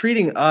like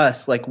treating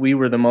us like we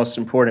were the most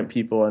important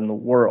people in the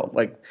world.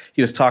 Like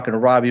he was talking to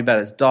Robbie about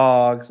his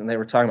dogs, and they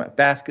were talking about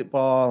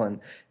basketball, and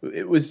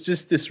it was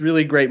just this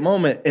really great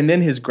moment. And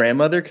then his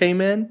grandmother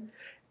came in,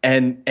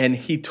 and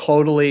he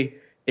totally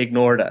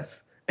ignored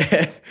us,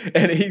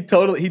 and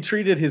he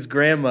treated his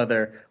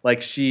grandmother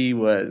like she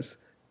was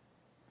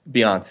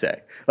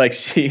Beyonce. Like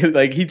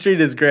he treated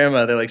his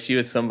grandmother like she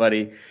was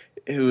somebody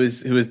who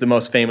was the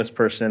most famous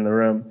person in the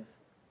room.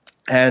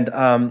 And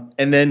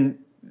then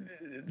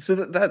so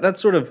that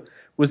sort of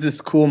was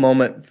this cool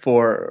moment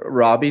for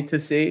Robbie to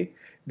see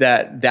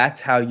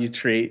that's how you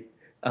treat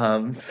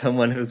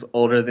someone who's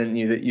older than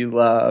you that you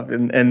love,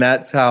 and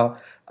that's how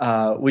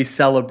we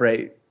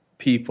celebrate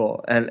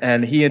people.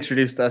 And he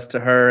introduced us to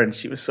her, and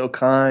she was so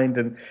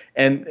kind,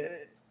 and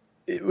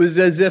it was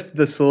as if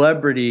the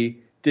celebrity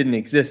didn't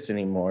exist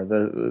anymore.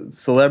 The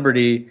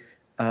celebrity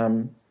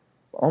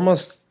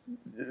almost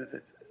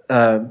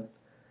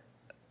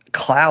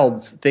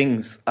clouds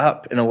things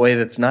up in a way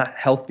that's not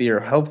healthy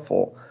or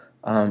helpful.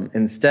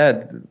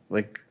 Instead,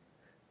 like,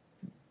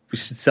 we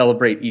should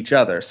celebrate each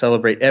other,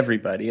 celebrate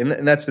everybody, and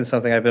that's been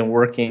something I've been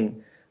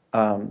working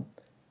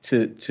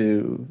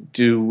to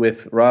do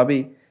with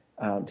Robbie,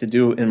 to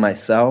do in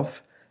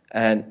myself,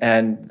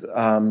 and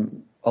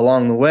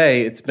along the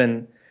way, it's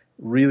been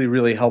really,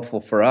 really helpful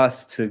for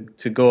us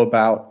to go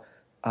about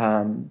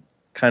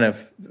kind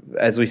of,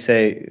 as we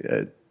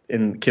say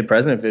in Kid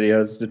President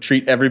videos, to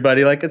treat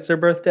everybody like it's their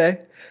birthday.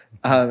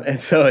 And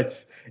so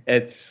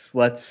it's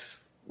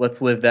let's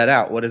live that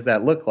out. What does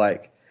that look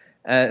like?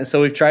 And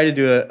so we've tried to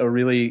do a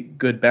really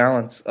good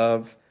balance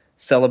of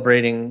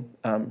celebrating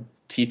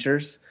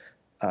teachers,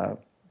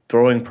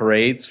 throwing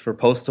parades for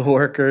postal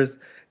workers,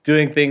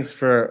 doing things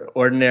for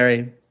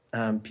ordinary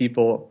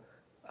people,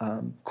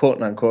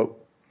 quote unquote,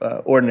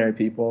 ordinary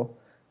people.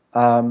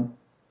 And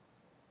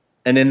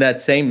in that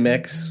same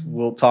mix,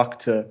 we'll talk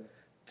to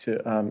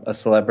a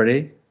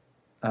celebrity,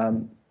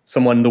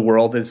 someone the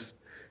world is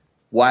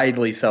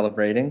widely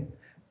celebrating.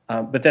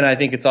 But then I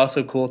think it's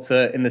also cool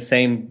to, in the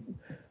same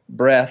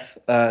breath,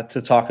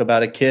 to talk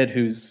about a kid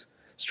who's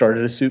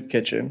started a soup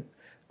kitchen,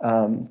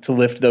 to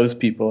lift those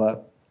people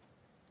up.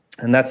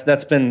 And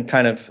that's been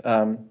kind of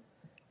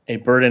a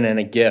burden and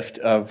a gift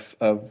of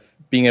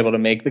being able to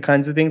make the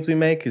kinds of things we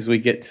make, is we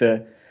get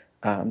to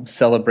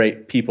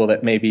celebrate people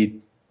that maybe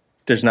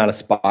there's not a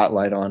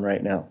spotlight on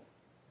right now.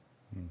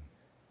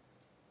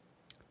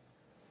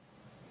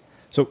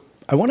 So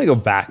I want to go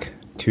back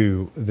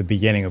to the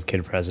beginning of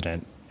Kid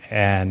President.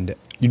 And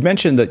you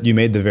mentioned that you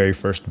made the very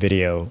first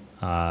video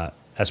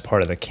as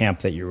part of the camp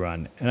that you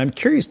run. And I'm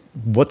curious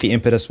what the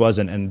impetus was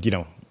and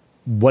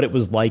what it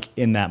was like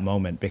in that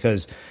moment.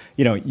 Because,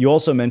 you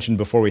also mentioned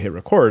before we hit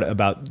record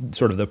about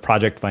sort of the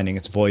project finding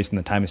its voice and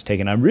the time it's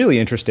taken. I'm really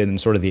interested in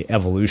sort of the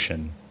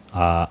evolution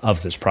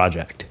of this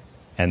project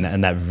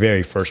and that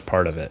very first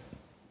part of it.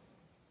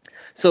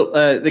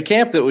 So the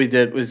camp that we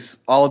did was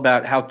all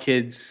about how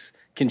kids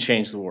can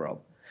change the world.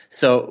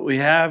 So we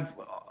have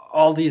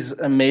all these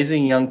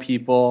amazing young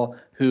people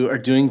who are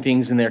doing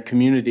things in their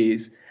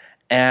communities.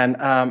 And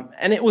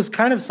it was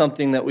kind of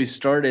something that we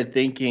started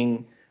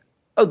thinking,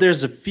 oh,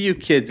 there's a few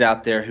kids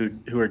out there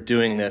who are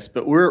doing this,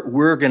 but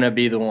we're going to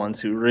be the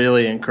ones who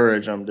really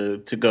encourage them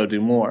to go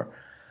do more.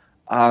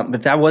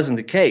 But that wasn't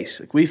the case.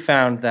 Like, we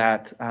found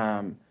that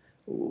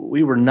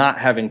we were not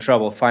having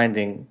trouble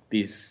finding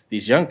these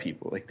young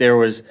people. Like, there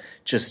was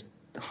just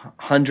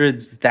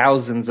hundreds,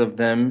 thousands of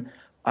them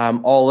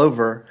all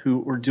over who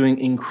were doing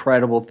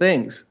incredible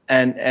things.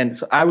 And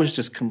so I was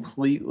just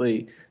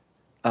completely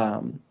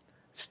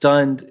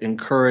stunned,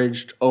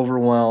 encouraged,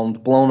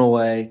 overwhelmed, blown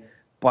away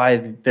by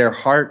their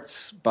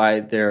hearts,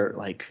 by their,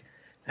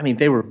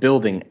 they were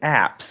building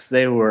apps.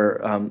 They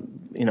were,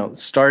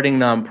 starting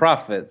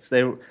nonprofits.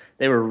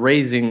 They were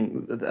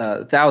raising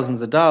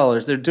thousands of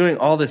dollars. They're doing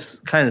all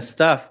this kind of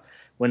stuff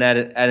when at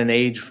an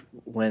age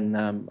when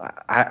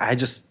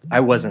I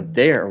wasn't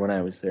there when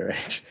I was their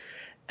age.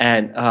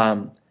 And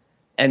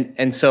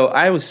so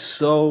I was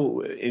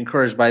so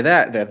encouraged by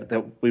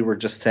that we were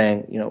just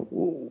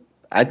saying,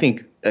 I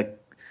think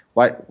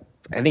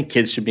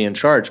kids should be in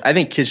charge. I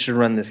think kids should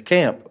run this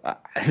camp.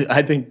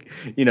 I think,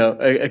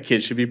 a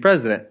kid should be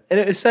president. And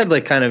it was said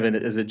kind of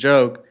as a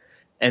joke.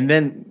 And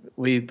then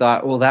we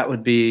thought, well,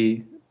 that'd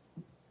be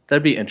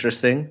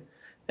interesting.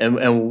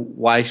 And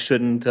why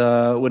wouldn't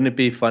it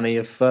be funny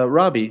if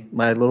Robbie,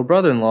 my little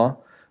brother-in-law,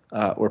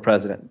 were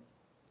president?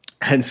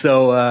 And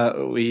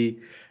so we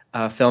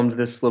filmed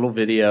this little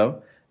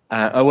video.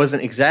 I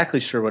wasn't exactly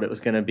sure what it was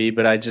going to be,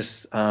 but I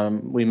just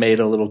we made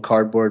a little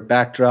cardboard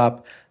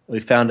backdrop. We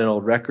found an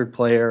old record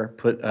player,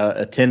 put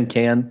a tin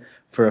can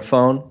for a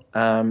phone,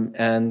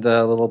 and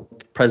a little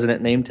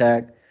president name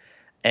tag.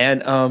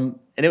 And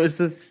it was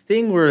this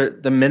thing where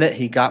the minute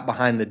he got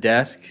behind the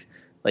desk,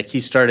 he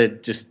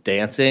started just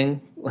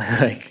dancing,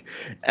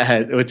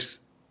 which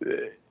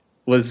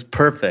was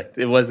perfect.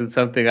 It wasn't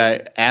something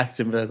I asked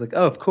him, but I was like,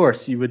 oh, of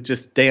course, you would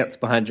just dance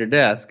behind your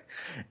desk.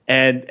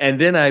 And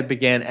then I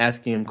began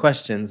asking him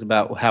questions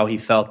about how he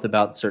felt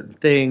about certain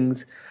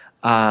things.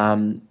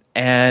 And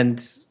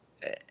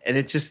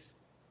it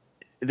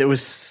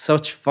was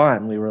such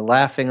fun. We were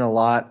laughing a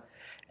lot.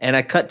 And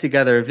I cut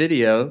together a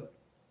video,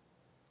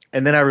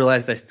 and then I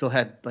realized I still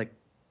had like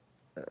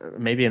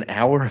maybe an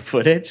hour of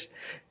footage.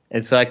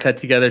 And so I cut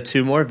together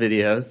 2 more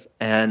videos,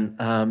 and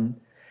then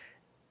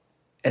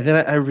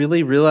I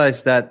really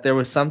realized that there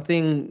was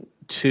something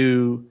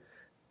to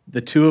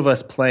the 2 of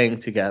us playing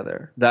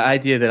together. The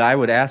idea that I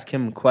would ask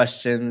him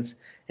questions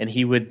and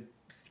he would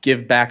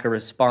give back a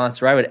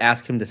response, or I would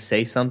ask him to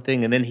say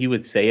something and then he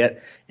would say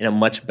it in a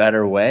much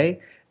better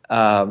way,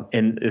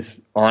 in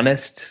this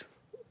honest,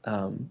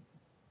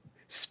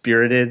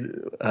 spirited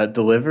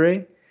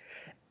delivery.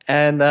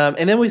 And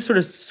then we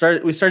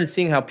started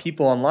seeing how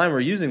people online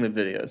were using the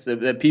videos,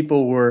 that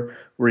people were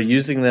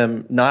using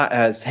them not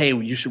as, hey,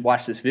 you should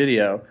watch this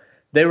video.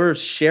 They were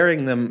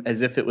sharing them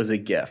as if it was a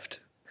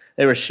gift.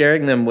 They were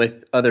sharing them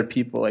with other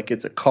people like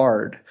it's a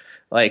card.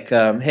 Like,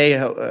 hey,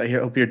 I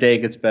hope your day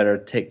gets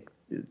better.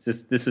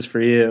 This is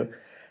for you.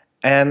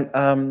 And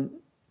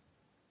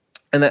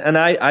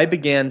I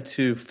began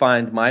to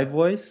find my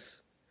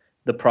voice.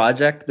 The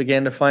project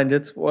began to find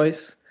its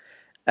voice.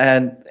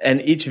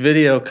 And each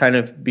video kind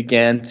of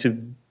began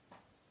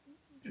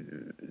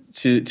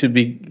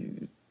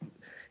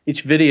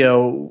each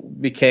video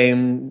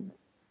became,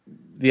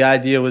 the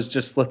idea was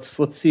just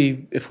let's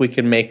see if we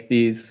can make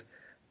these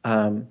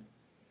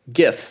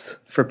gifts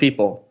for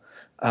people,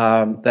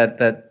 that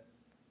they're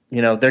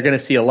going to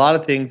see a lot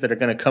of things that are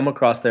going to come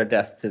across their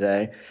desk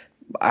today.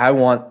 I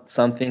want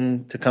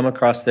something to come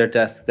across their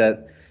desk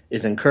that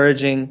is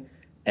encouraging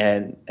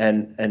and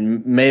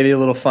maybe a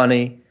little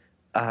funny.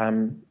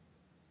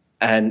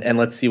 And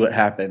let's see what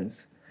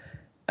happens.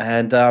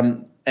 And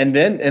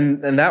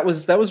that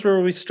was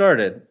where we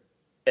started.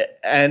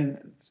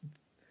 And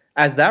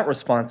as that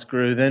response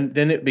grew,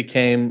 then it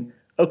became,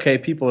 okay,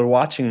 people are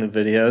watching the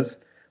videos.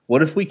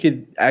 What if we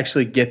could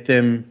actually get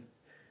them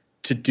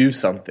to do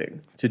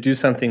something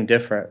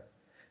different?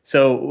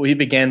 So we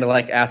began to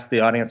ask the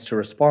audience to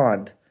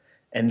respond.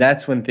 And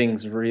that's when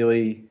things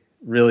really,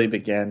 really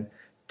began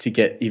to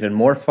get even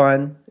more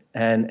fun.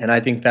 And I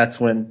think that's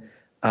when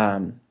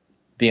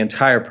the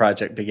entire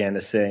project began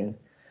to sing,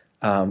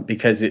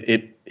 because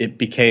it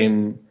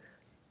became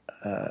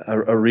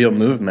a real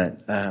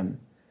movement,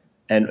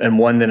 and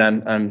one that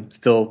I'm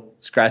still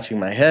scratching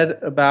my head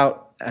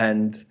about,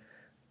 and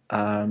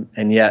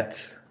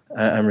yet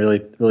I'm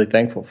really, really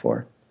thankful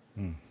for.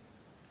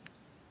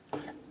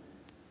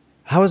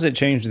 How has it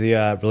changed the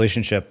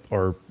relationship,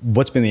 or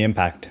what's been the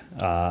impact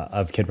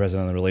of Kid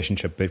President on the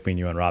relationship between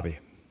you and Robbie?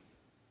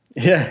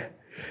 Yeah,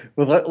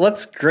 well,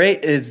 what's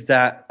great is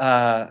that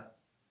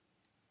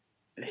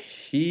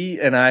he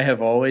and I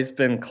have always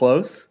been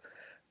close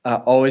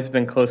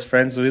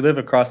friends. We live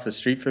across the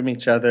street from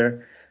each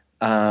other,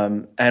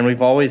 and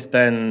we've always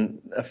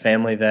been a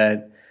family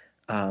that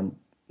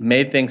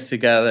made things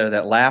together,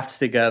 that laughed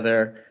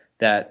together,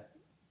 that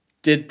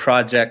did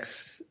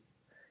projects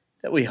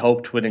that we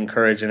hoped would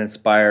encourage and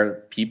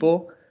inspire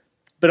people,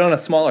 but on a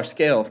smaller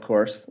scale, of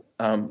course.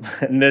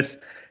 And this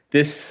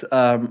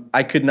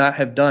I could not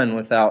have done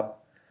without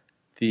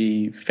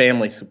the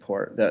family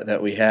support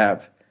that we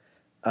have.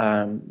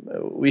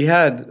 We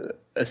had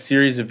a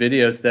series of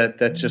videos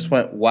that just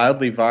went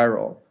wildly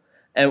viral.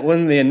 And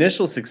when the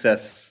initial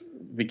success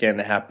began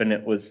to happen,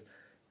 it was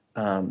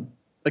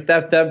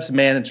that was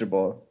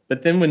manageable.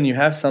 But then when you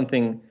have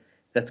something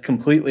that's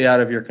completely out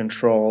of your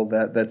control,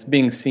 that's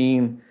being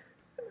seen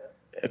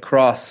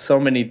across so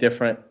many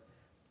different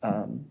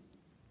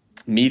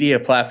media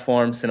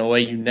platforms in a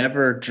way you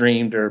never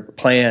dreamed or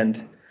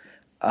planned,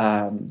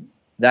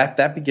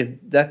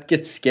 that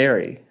gets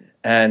scary.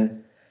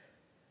 And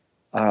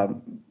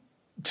to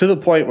the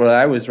point where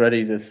I was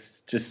ready to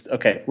just,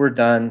 okay, we're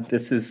done.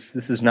 This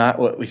is not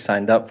what we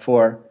signed up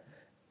for.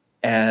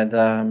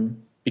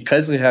 And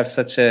because I have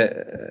such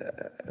a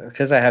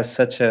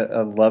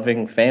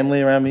loving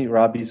family around me,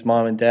 Robbie's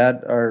mom and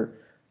dad are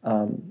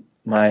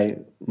my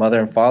mother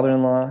and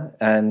father-in-law,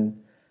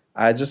 and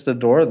I just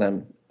adore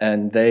them.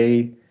 And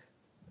they,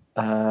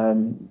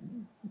 along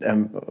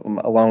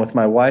with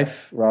my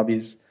wife,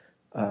 Robbie's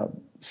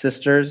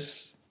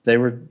sisters, they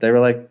were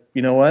like,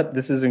 you know what,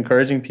 this is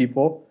encouraging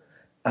people,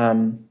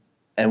 and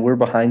we're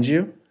behind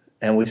you,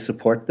 and we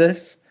support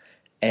this,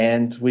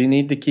 and we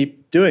need to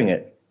keep doing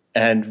it.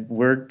 And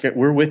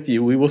we're with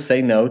you. We will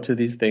say no to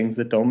these things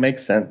that don't make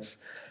sense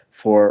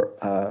for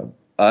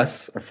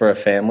us or for a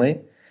family,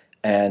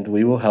 and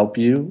we will help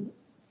you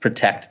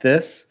protect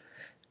this,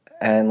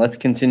 and let's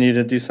continue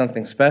to do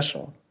something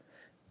special.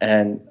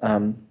 And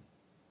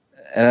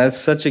that's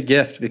such a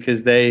gift,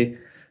 because they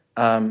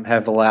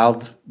have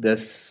allowed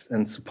this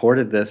and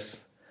supported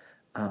this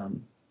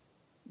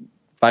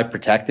by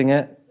protecting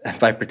it, and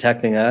by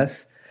protecting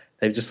us.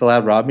 They've just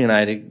allowed Robbie and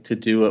I to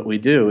do what we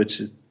do, which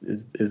is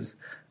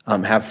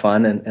have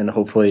fun and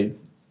hopefully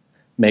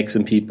make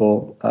some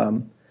people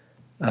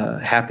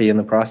happy in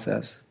the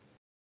process.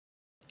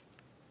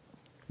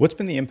 What's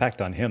been the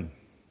impact on him?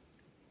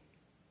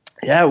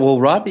 Yeah, well,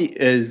 Robbie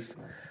is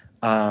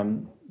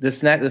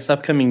this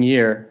upcoming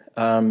year.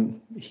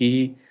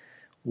 He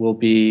will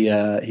be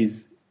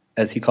he's,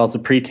 as he calls, a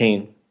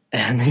preteen,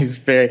 and he is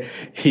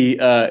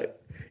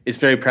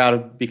very proud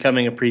of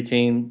becoming a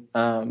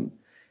preteen.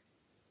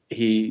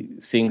 He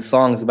sings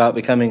songs about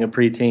becoming a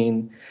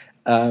preteen.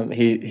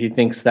 He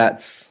thinks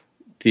that's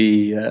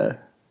the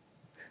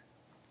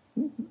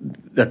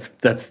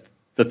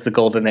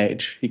golden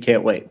age. He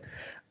can't wait.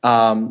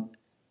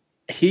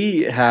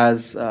 He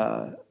has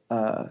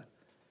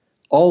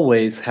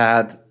always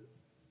had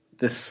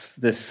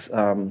this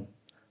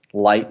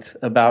light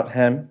about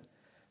him,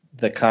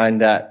 the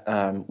kind that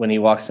when he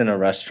walks in a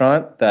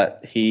restaurant,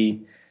 that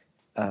he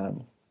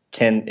can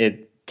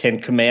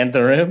command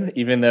the room,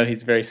 even though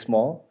he's very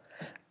small.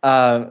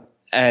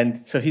 And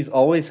so he's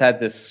always had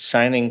this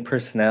shining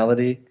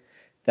personality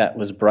that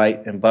was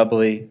bright and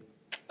bubbly.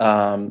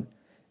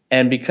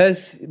 And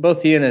because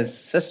both he and his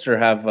sister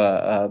have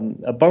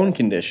a bone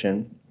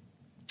condition,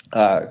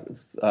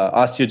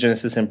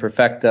 osteogenesis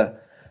imperfecta,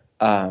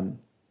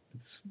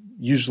 it's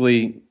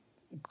usually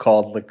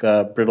called like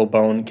a brittle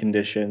bone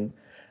condition.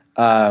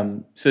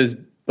 So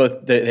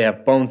they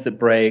have bones that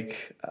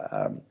break.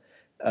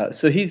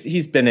 So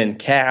he's been in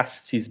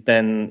casts. He's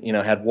been,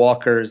 had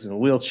walkers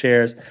and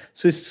wheelchairs.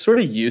 So he's sort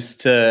of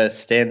used to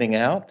standing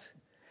out,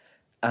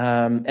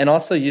 and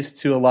also used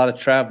to a lot of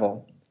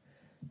travel.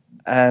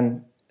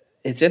 And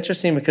it's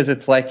interesting because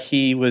it's like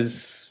he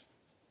was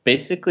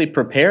basically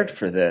prepared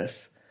for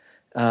this.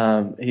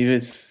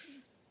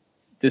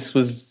 This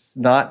was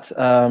not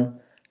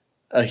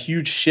a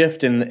huge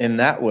shift in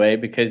that way,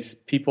 because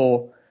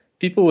people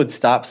would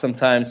stop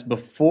sometimes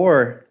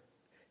before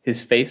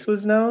his face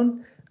was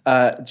known,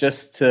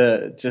 just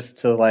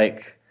to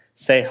like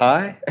say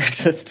hi, or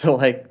just to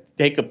like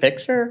take a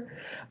picture,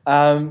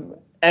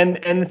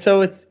 and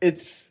so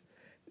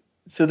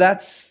so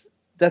that's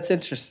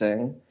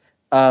interesting,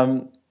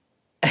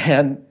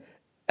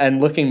 and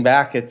looking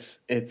back, it's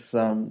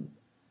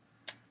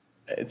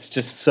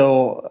just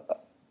so,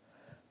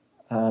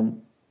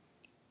 and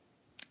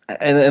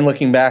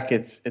looking back,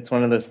 it's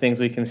one of those things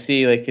we can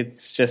see, like,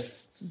 it's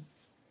just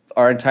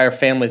our entire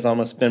family's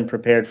almost been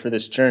prepared for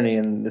this journey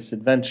and this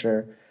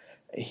adventure.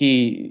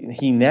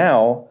 He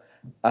now,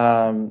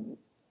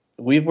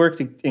 we've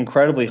worked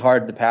incredibly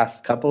hard the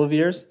past couple of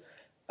years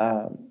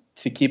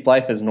to keep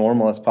life as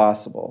normal as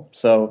possible.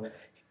 So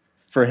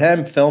for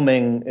him,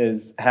 filming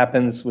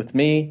happens with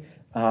me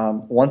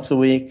once a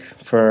week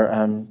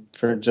for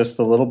just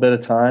a little bit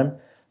of time,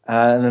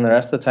 and then the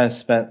rest of the time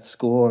spent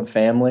school and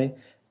family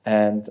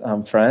and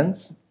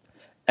friends.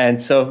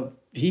 And so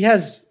he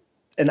has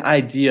an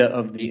idea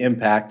of the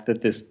impact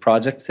that this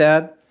project's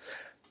had,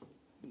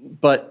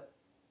 but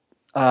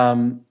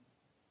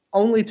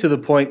only to the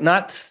point,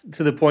 not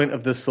to the point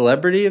of the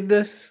celebrity of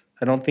this.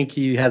 I don't think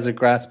he has a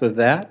grasp of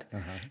that.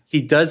 Uh-huh.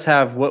 He does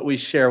have, what we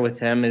share with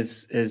him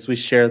is we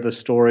share the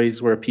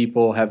stories where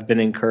people have been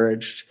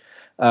encouraged.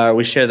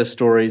 We share the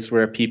stories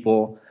where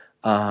people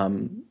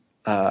send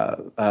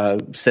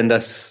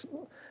us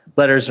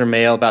letters or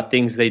mail about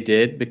things they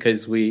did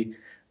because we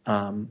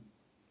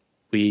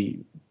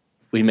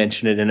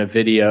mention it in a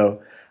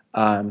video,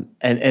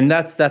 and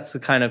that's the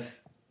kind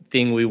of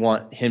thing we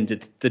want him to.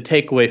 The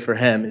takeaway for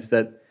him is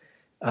that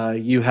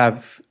you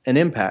have an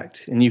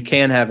impact, and you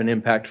can have an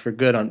impact for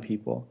good on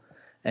people,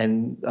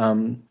 and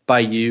by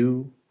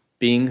you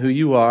being who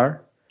you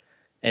are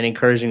and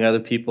encouraging other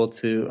people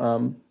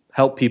to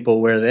help people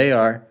where they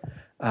are,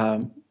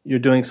 you're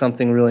doing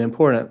something really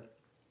important,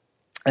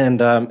 and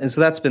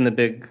so that's been the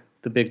big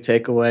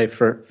takeaway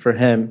for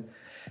him,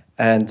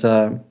 and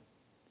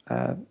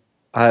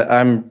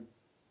I'm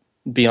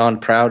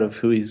beyond proud of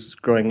who he's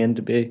growing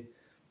into be.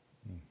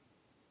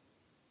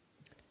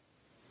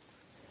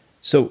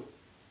 So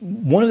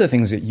one of the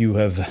things that you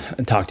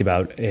have talked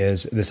about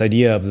is this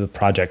idea of the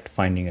project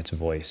finding its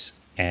voice.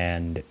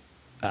 And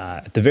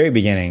at the very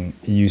beginning,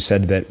 you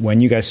said that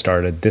when you guys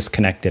started, this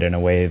connected in a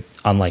way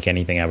unlike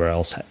anything ever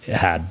else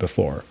had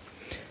before.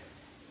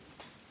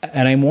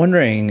 And I'm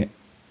wondering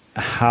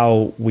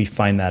how we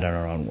find that in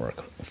our own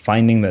work,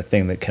 finding the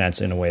thing that connects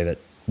in a way that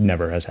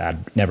never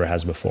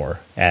has before,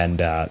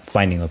 and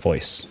finding the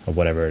voice of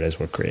whatever it is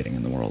we're creating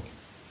in the world.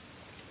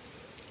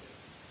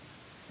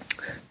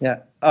 Yeah.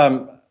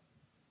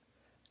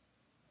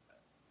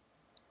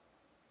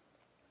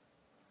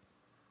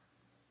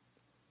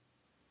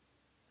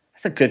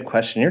 That's a good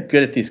question. You're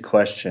good at these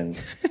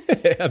questions.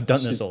 I've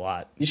done this a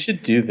lot. You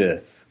should do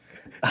this.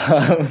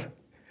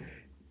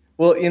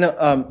 Well,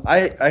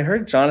 I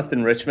heard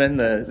Jonathan Richman,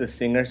 the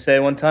singer, say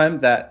one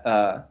time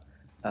that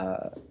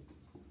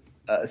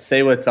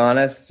say what's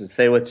honest,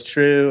 say what's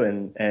true,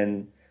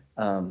 and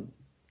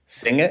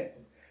sing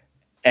it,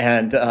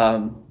 and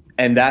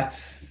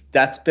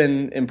that's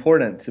been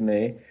important to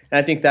me, and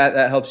I think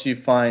that helps you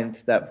find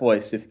that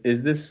voice.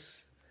 Is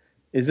this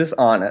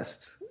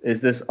honest? Is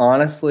this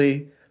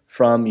honestly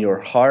from your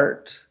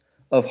heart,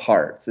 of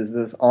hearts? Is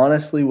this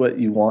honestly what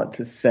you want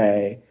to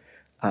say,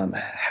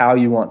 how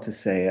you want to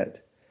say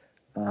it?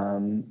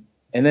 And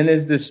then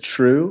is this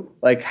true?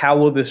 Like, how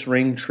will this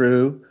ring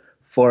true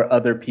for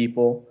other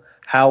people?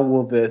 How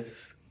will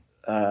this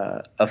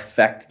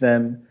affect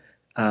them?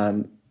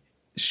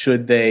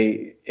 Should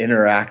they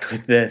interact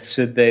with this?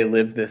 Should they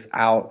live this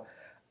out?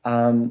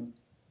 And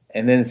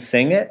then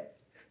sing it.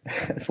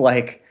 It's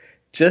like,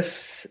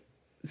 just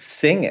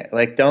sing it.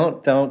 Like,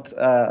 don't.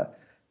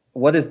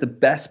 What is the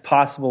best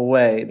possible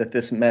way that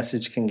this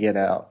message can get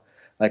out?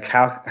 Like,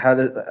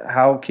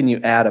 how can you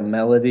add a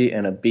melody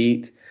and a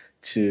beat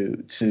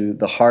to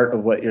the heart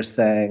of what you're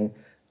saying,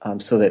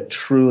 so that it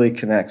truly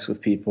connects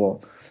with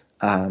people?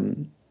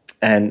 And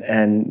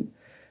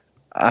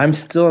I'm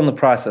still in the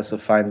process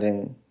of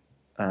finding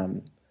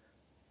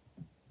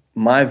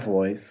my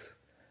voice,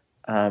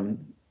 and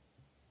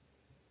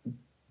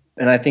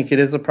I think it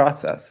is a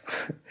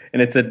process,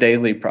 and it's a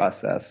daily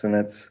process, and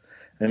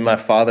my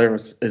father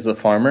is a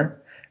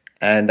farmer,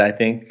 and I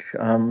think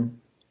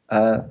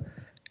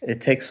it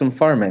takes some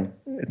farming,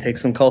 it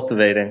takes some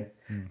cultivating,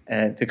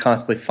 and to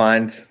constantly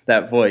find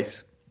that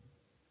voice.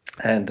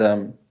 And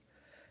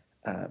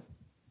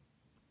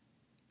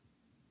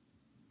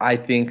I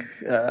think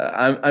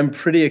I'm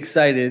pretty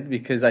excited,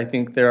 because I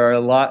think there are a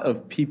lot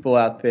of people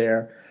out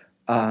there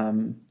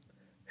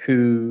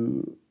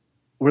who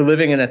we're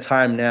living in a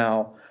time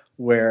now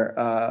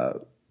where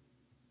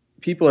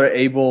people are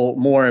able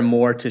more and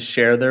more to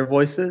share their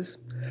voices.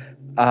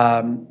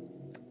 And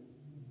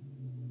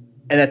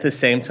at the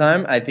same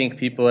time, I think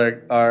people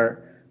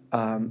are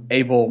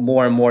able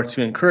more and more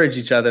to encourage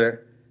each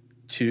other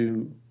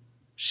to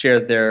share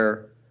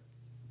their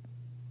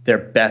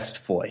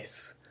best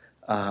voice.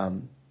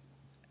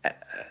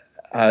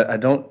 I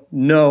don't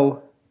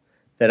know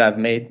that I've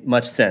made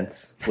much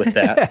sense with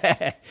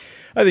that.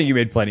 I think you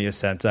made plenty of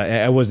sense.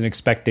 I wasn't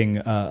expecting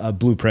a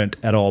blueprint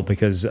at all,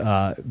 because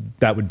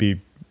that would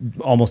be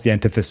almost the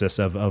antithesis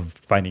of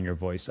finding your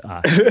voice.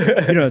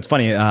 It's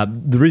funny.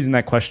 The reason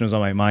that question was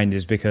on my mind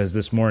is because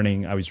this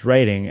morning I was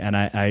writing, and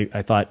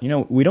I thought,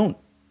 we don't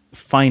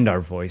find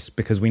our voice,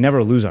 because we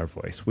never lose our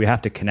voice. We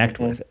have to connect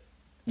with it.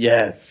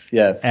 Yes.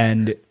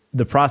 And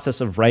the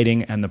process of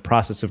writing and the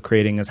process of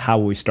creating is how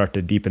we start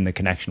to deepen the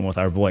connection with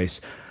our voice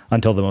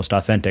until the most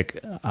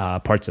authentic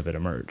parts of it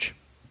emerge.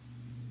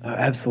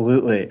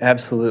 Absolutely.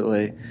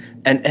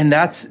 And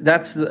that's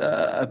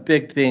a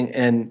big thing.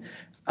 And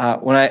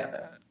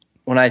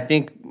when I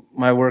think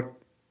my work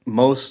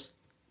most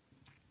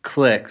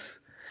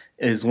clicks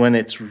is when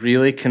it's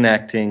really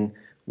connecting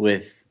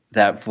with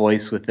that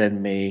voice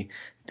within me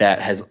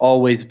that has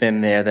always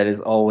been there, that is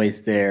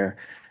always there.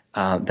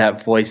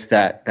 That voice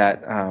that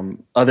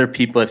other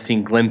people have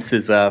seen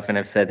glimpses of and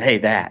have said, "Hey,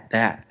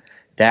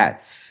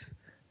 that's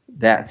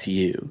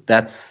you.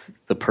 That's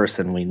the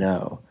person we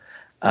know."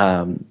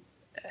 And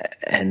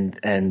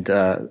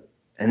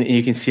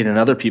you can see it in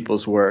other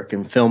people's work,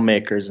 and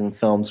filmmakers and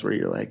films, where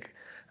you're like,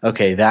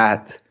 "Okay,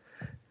 that's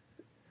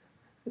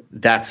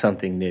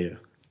something new.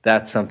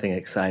 That's something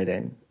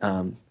exciting.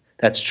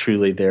 That's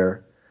truly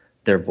their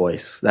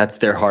voice. That's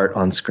their heart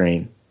on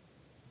screen."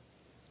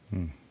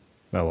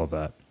 I love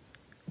that.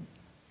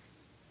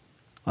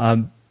 So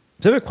I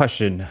have a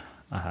question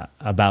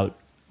about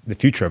the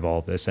future of all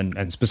of this,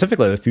 and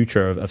specifically the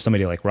future of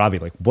somebody like Robbie.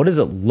 Like, what does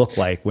it look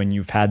like when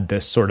you've had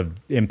this sort of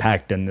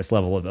impact and this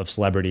level of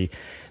celebrity?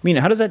 I mean,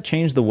 how does that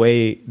change the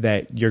way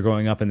that you're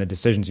growing up and the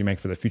decisions you make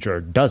for the future,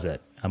 or does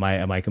it? Am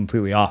I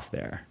completely off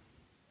there?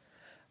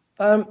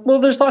 Well,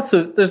 there's lots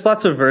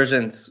of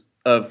versions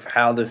of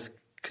how this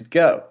could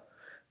go.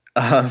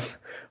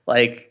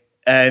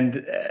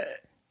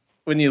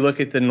 When you look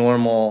at the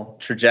normal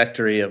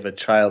trajectory of a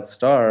child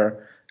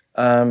star,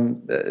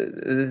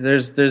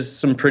 there's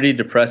some pretty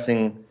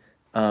depressing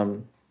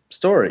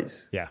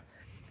stories. Yeah.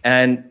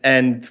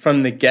 And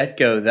from the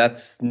get-go,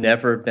 that's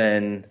never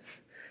been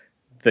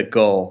the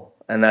goal,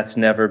 and that's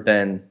never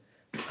been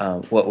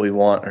what we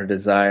want or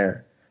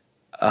desire.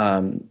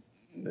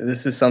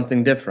 This is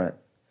something different.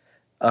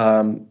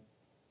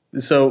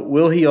 So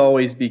will he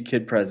always be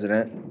kid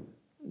president?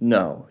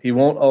 No, he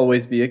won't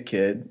always be a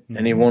kid,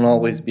 and he won't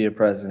always be a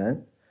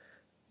president.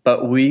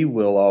 But we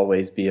will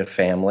always be a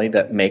family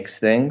that makes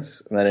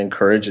things, and that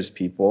encourages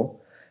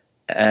people.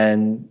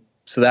 And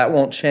so that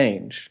won't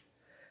change.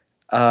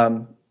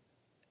 And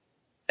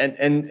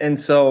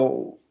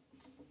so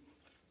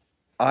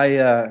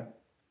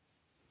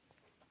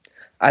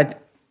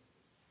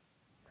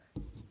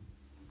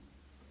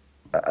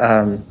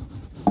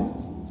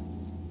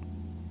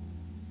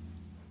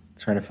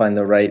trying to find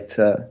the right.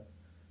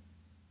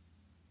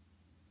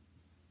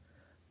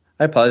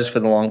 I apologize for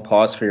the long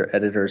pause for your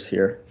editors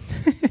here.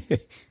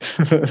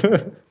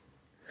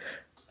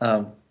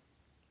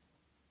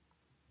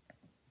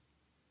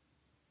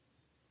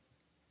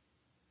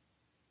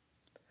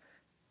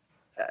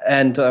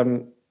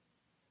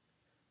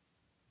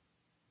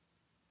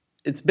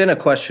 It's been a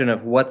question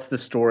of what's the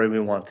story we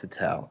want to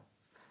tell.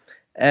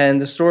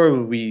 And the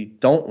story we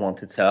don't want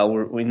to tell,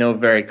 we know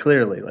very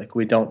clearly. Like,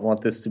 we don't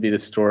want this to be the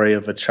story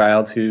of a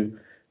child who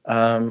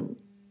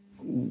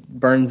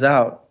burns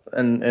out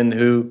and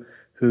who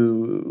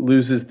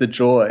loses the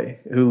joy,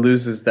 who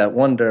loses that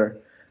wonder.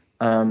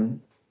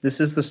 This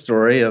is the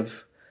story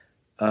of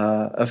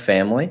a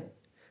family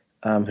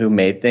who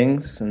made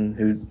things and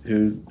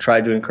who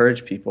tried to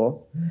encourage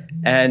people,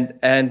 and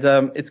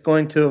it's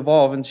going to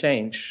evolve and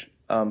change.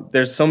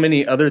 There's so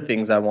many other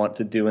things I want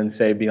to do and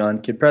say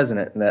beyond Kid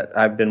President that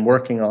I've been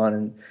working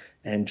on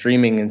and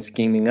dreaming and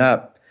scheming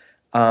up.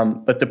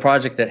 But the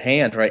project at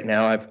hand right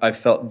now, I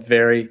felt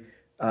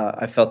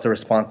a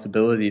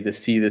responsibility to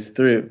see this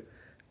through.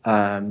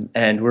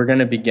 And we're going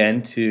to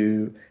begin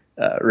to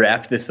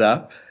wrap this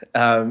up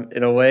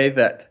in a way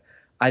that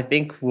I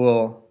think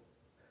will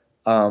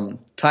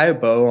tie a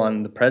bow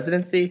on the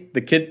presidency,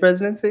 the Kid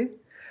presidency,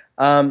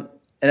 and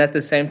at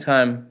the same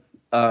time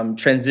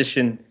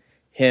transition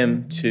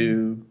him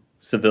to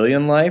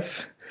civilian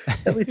life,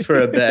 at least for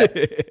a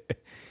bit.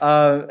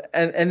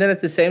 And then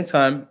at the same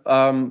time,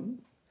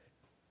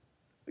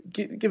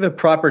 give a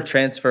proper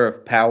transfer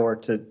of power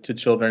to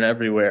children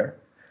everywhere.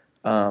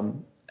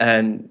 And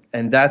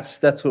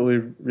that's what we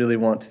really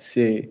want to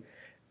see.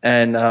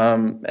 And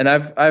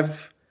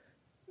I've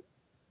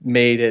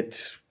made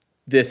it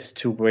this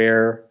to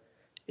where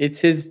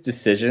it's his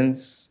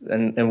decisions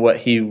and what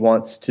he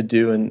wants to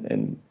do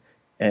and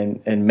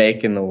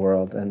make in the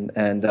world.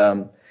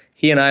 And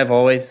he and I have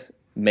always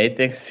made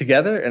things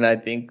together, and I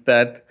think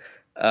that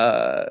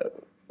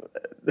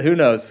who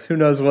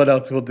knows what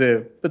else we'll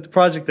do. But the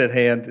project at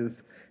hand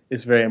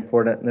is very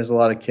important, and there's a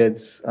lot of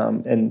kids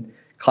in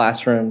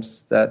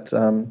classrooms that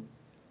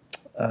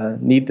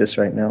need this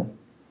right now.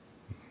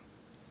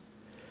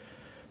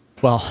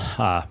 Well,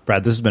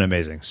 Brad, this has been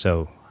amazing.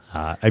 So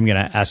I'm going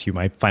to ask you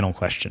my final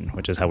question,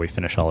 which is how we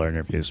finish all our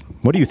interviews.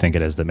 What do you think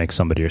it is that makes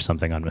somebody or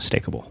something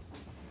unmistakable?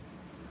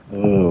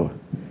 Oh,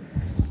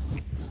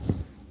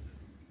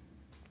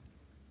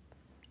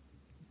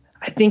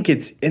 I think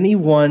it's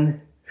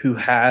anyone who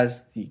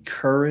has the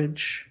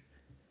courage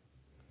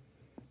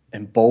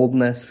and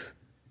boldness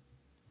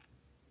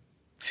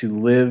to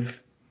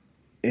live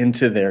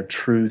into their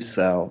true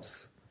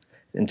selves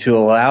and to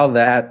allow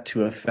that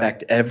to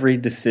affect every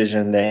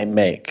decision they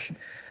make,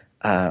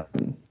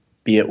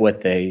 be it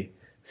what they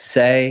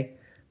say,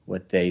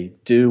 what they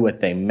do, what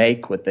they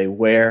make, what they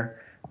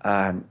wear.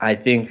 I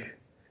think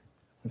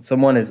when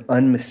someone is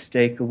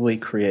unmistakably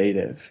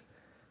creative,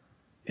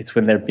 it's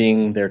when they're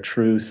being their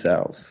true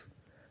selves,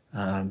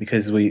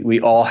 because we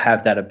all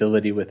have that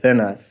ability within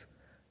us,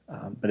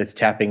 but it's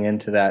tapping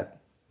into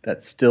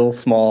that still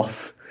small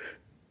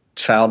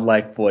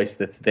childlike voice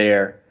that's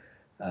there,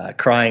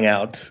 crying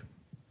out,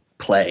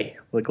 play,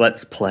 like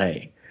let's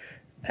play.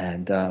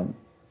 And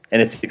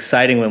it's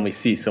exciting when we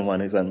see someone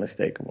who's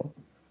unmistakable.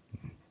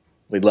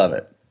 We love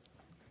it.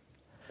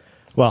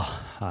 Well,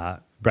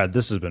 Brad,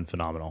 this has been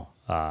phenomenal.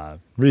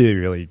 Really,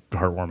 really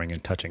heartwarming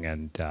and touching.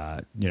 And,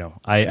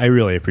 I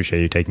really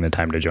appreciate you taking the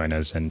time to join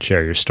us and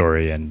share your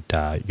story and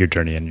your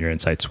journey and your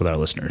insights with our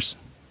listeners.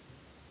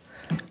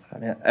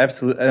 Yeah,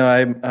 absolutely.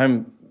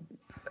 I'm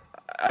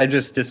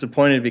just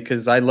disappointed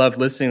because I love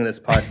listening to this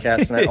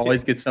podcast and I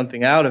always get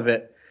something out of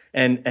it.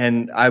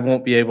 And I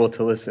won't be able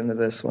to listen to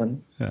this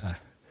one.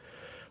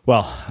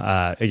 Well,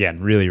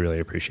 again, really, really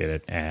appreciate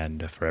it.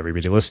 And for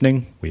everybody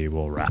listening, we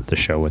will wrap the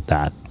show with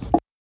that.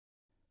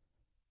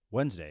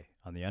 Wednesday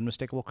on The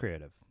Unmistakable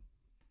Creative.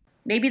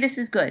 Maybe this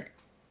is good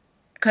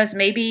because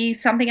maybe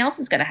something else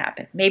is going to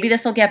happen. Maybe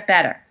this will get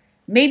better.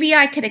 Maybe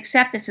I could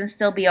accept this and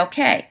still be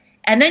okay.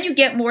 And then you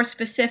get more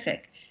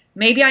specific.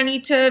 Maybe I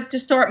need to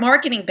start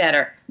marketing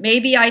better.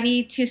 Maybe I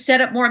need to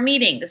set up more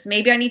meetings.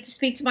 Maybe I need to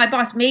speak to my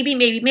boss. Maybe.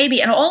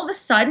 And all of a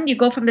sudden you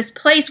go from this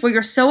place where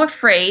you're so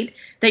afraid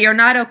that you're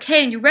not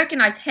okay and you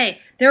recognize, hey,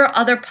 there are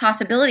other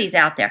possibilities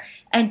out there.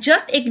 And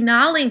just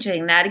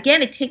acknowledging that,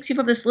 again, it takes you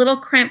from this little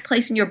cramped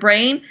place in your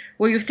brain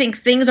where you think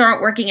things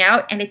aren't working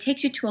out, and it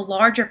takes you to a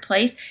larger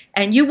place,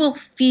 and you will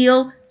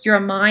feel your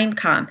mind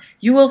calm.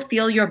 You will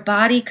feel your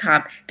body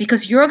calm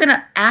because you're going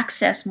to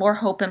access more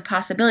hope and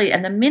possibility.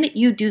 And the minute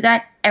you do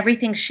that,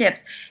 everything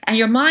shifts and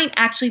your mind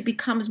actually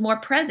becomes more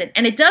present.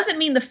 And it doesn't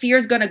mean the fear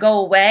is going to go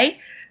away,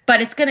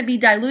 but it's going to be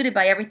diluted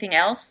by everything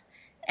else.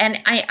 And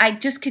I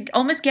just could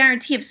almost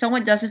guarantee if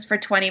someone does this for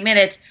 20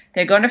 minutes,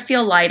 they're going to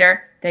feel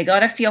lighter. They're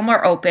going to feel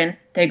more open.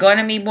 They're going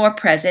to be more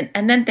present.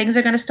 And then things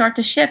are going to start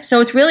to shift. So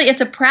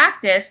it's a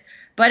practice,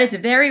 but it's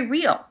very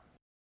real.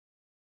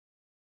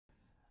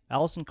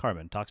 Allison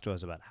Carmen talks to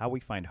us about how we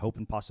find hope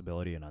and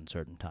possibility in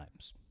uncertain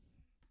times.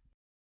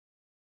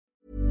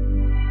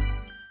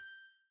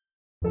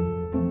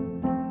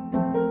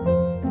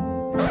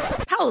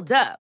 Hold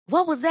up.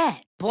 What was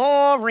that?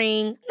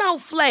 Boring. No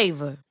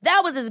flavor.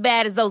 That was as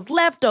bad as those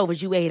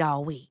leftovers you ate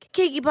all week.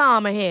 Keke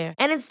Palmer here.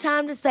 And it's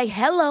time to say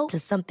hello to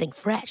something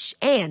fresh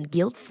and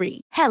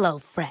guilt-free. Hello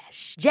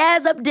Fresh.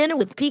 Jazz up dinner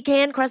with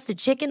pecan-crusted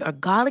chicken or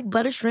garlic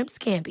butter shrimp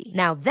scampi.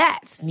 Now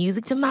that's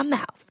music to my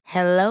mouth.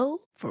 Hello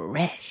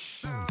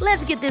Fresh.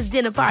 Let's get this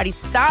dinner party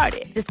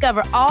started.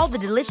 Discover all the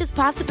delicious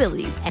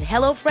possibilities at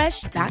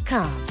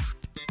HelloFresh.com.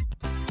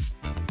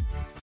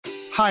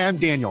 Hi, I'm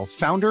Daniel,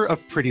 founder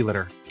of Pretty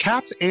Litter.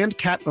 Cats and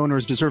cat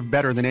owners deserve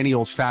better than any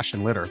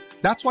old-fashioned litter.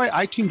 That's why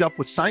I teamed up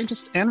with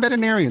scientists and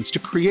veterinarians to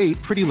create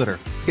Pretty Litter.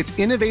 Its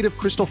innovative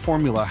crystal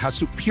formula has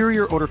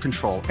superior odor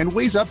control and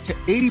weighs up to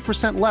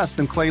 80% less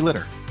than clay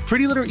litter.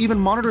 Pretty Litter even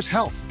monitors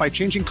health by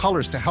changing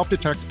colors to help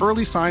detect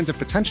early signs of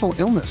potential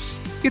illness.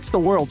 It's the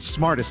world's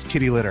smartest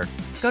kitty litter.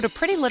 Go to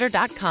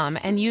prettylitter.com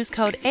and use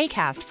code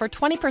ACAST for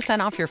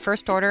 20% off your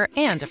first order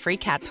and a free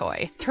cat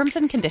toy. Terms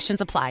and conditions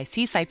apply.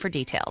 See site for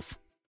details.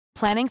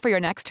 Planning for your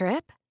next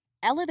trip?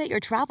 Elevate your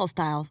travel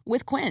style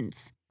with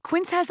Quince.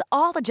 Quince has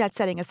all the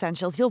jet-setting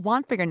essentials you'll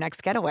want for your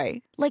next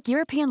getaway, like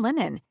European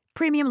linen,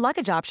 premium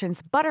luggage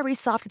options, buttery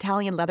soft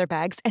Italian leather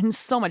bags, and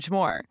so much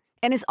more.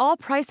 And is all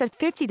priced at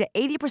 50 to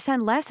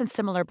 80% less than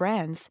similar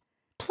brands.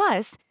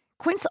 Plus,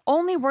 Quince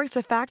only works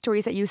with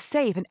factories that use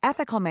safe and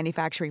ethical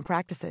manufacturing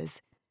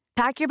practices.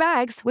 Pack your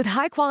bags with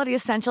high-quality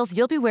essentials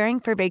you'll be wearing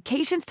for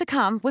vacations to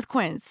come with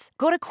Quince.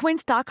 Go to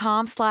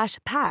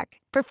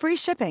quince.com/pack for free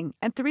shipping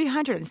and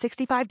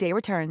 365-day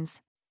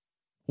returns.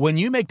 When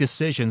you make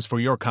decisions for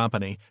your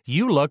company,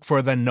 you look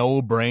for the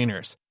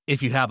no-brainers.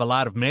 If you have a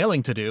lot of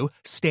mailing to do,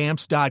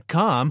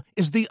 Stamps.com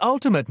is the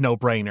ultimate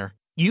no-brainer.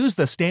 Use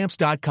the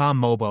Stamps.com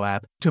mobile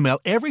app to mail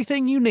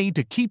everything you need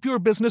to keep your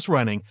business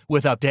running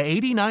with up to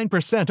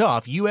 89%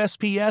 off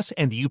USPS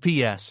and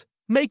UPS.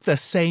 Make the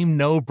same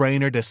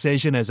no-brainer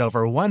decision as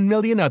over 1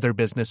 million other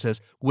businesses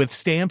with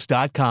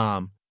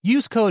Stamps.com.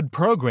 Use code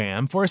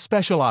PROGRAM for a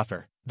special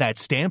offer.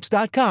 That's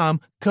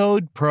Stamps.com,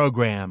 code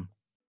PROGRAM.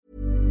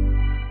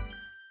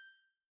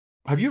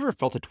 Have you ever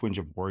felt a twinge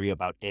of worry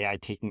about AI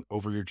taking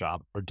over your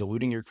job or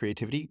diluting your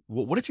creativity?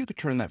 Well, what if you could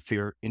turn that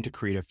fear into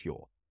creative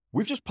fuel?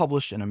 We've just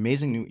published an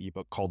amazing new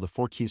ebook called The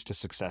 4 Keys to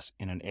Success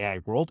in an AI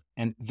World,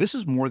 and this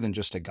is more than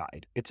just a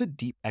guide. It's a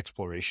deep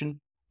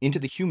exploration into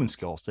the human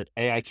skills that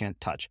AI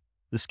can't touch,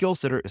 the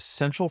skills that are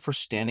essential for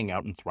standing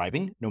out and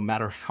thriving, no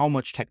matter how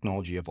much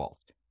technology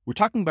evolved. We're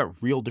talking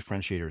about real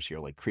differentiators here,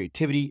 like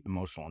creativity,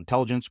 emotional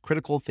intelligence,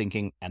 critical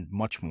thinking, and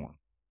much more.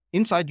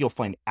 Inside, you'll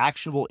find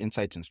actionable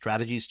insights and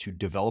strategies to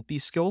develop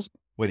these skills,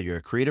 whether you're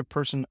a creative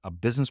person, a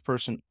business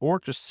person, or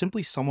just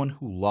simply someone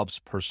who loves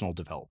personal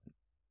development.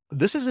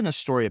 This isn't a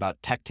story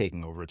about tech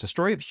taking over. It's a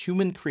story of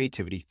human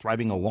creativity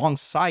thriving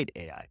alongside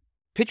AI.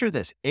 Picture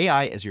this,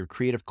 AI as your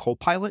creative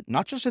co-pilot,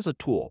 not just as a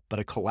tool, but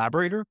a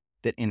collaborator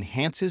that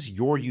enhances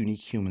your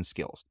unique human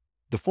skills.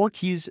 The 4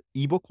 Keys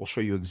ebook will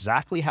show you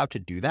exactly how to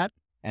do that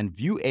and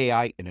view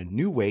AI in a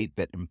new way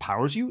that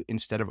empowers you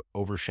instead of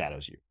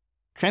overshadows you.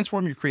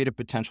 Transform your creative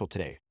potential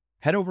today.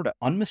 Head over to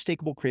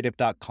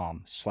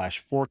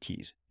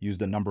unmistakablecreative.com/4keys. Use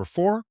the number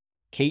 4,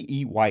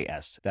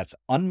 KEYS. That's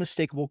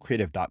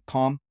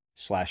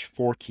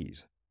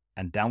unmistakablecreative.com/4keys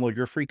and download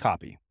your free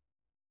copy.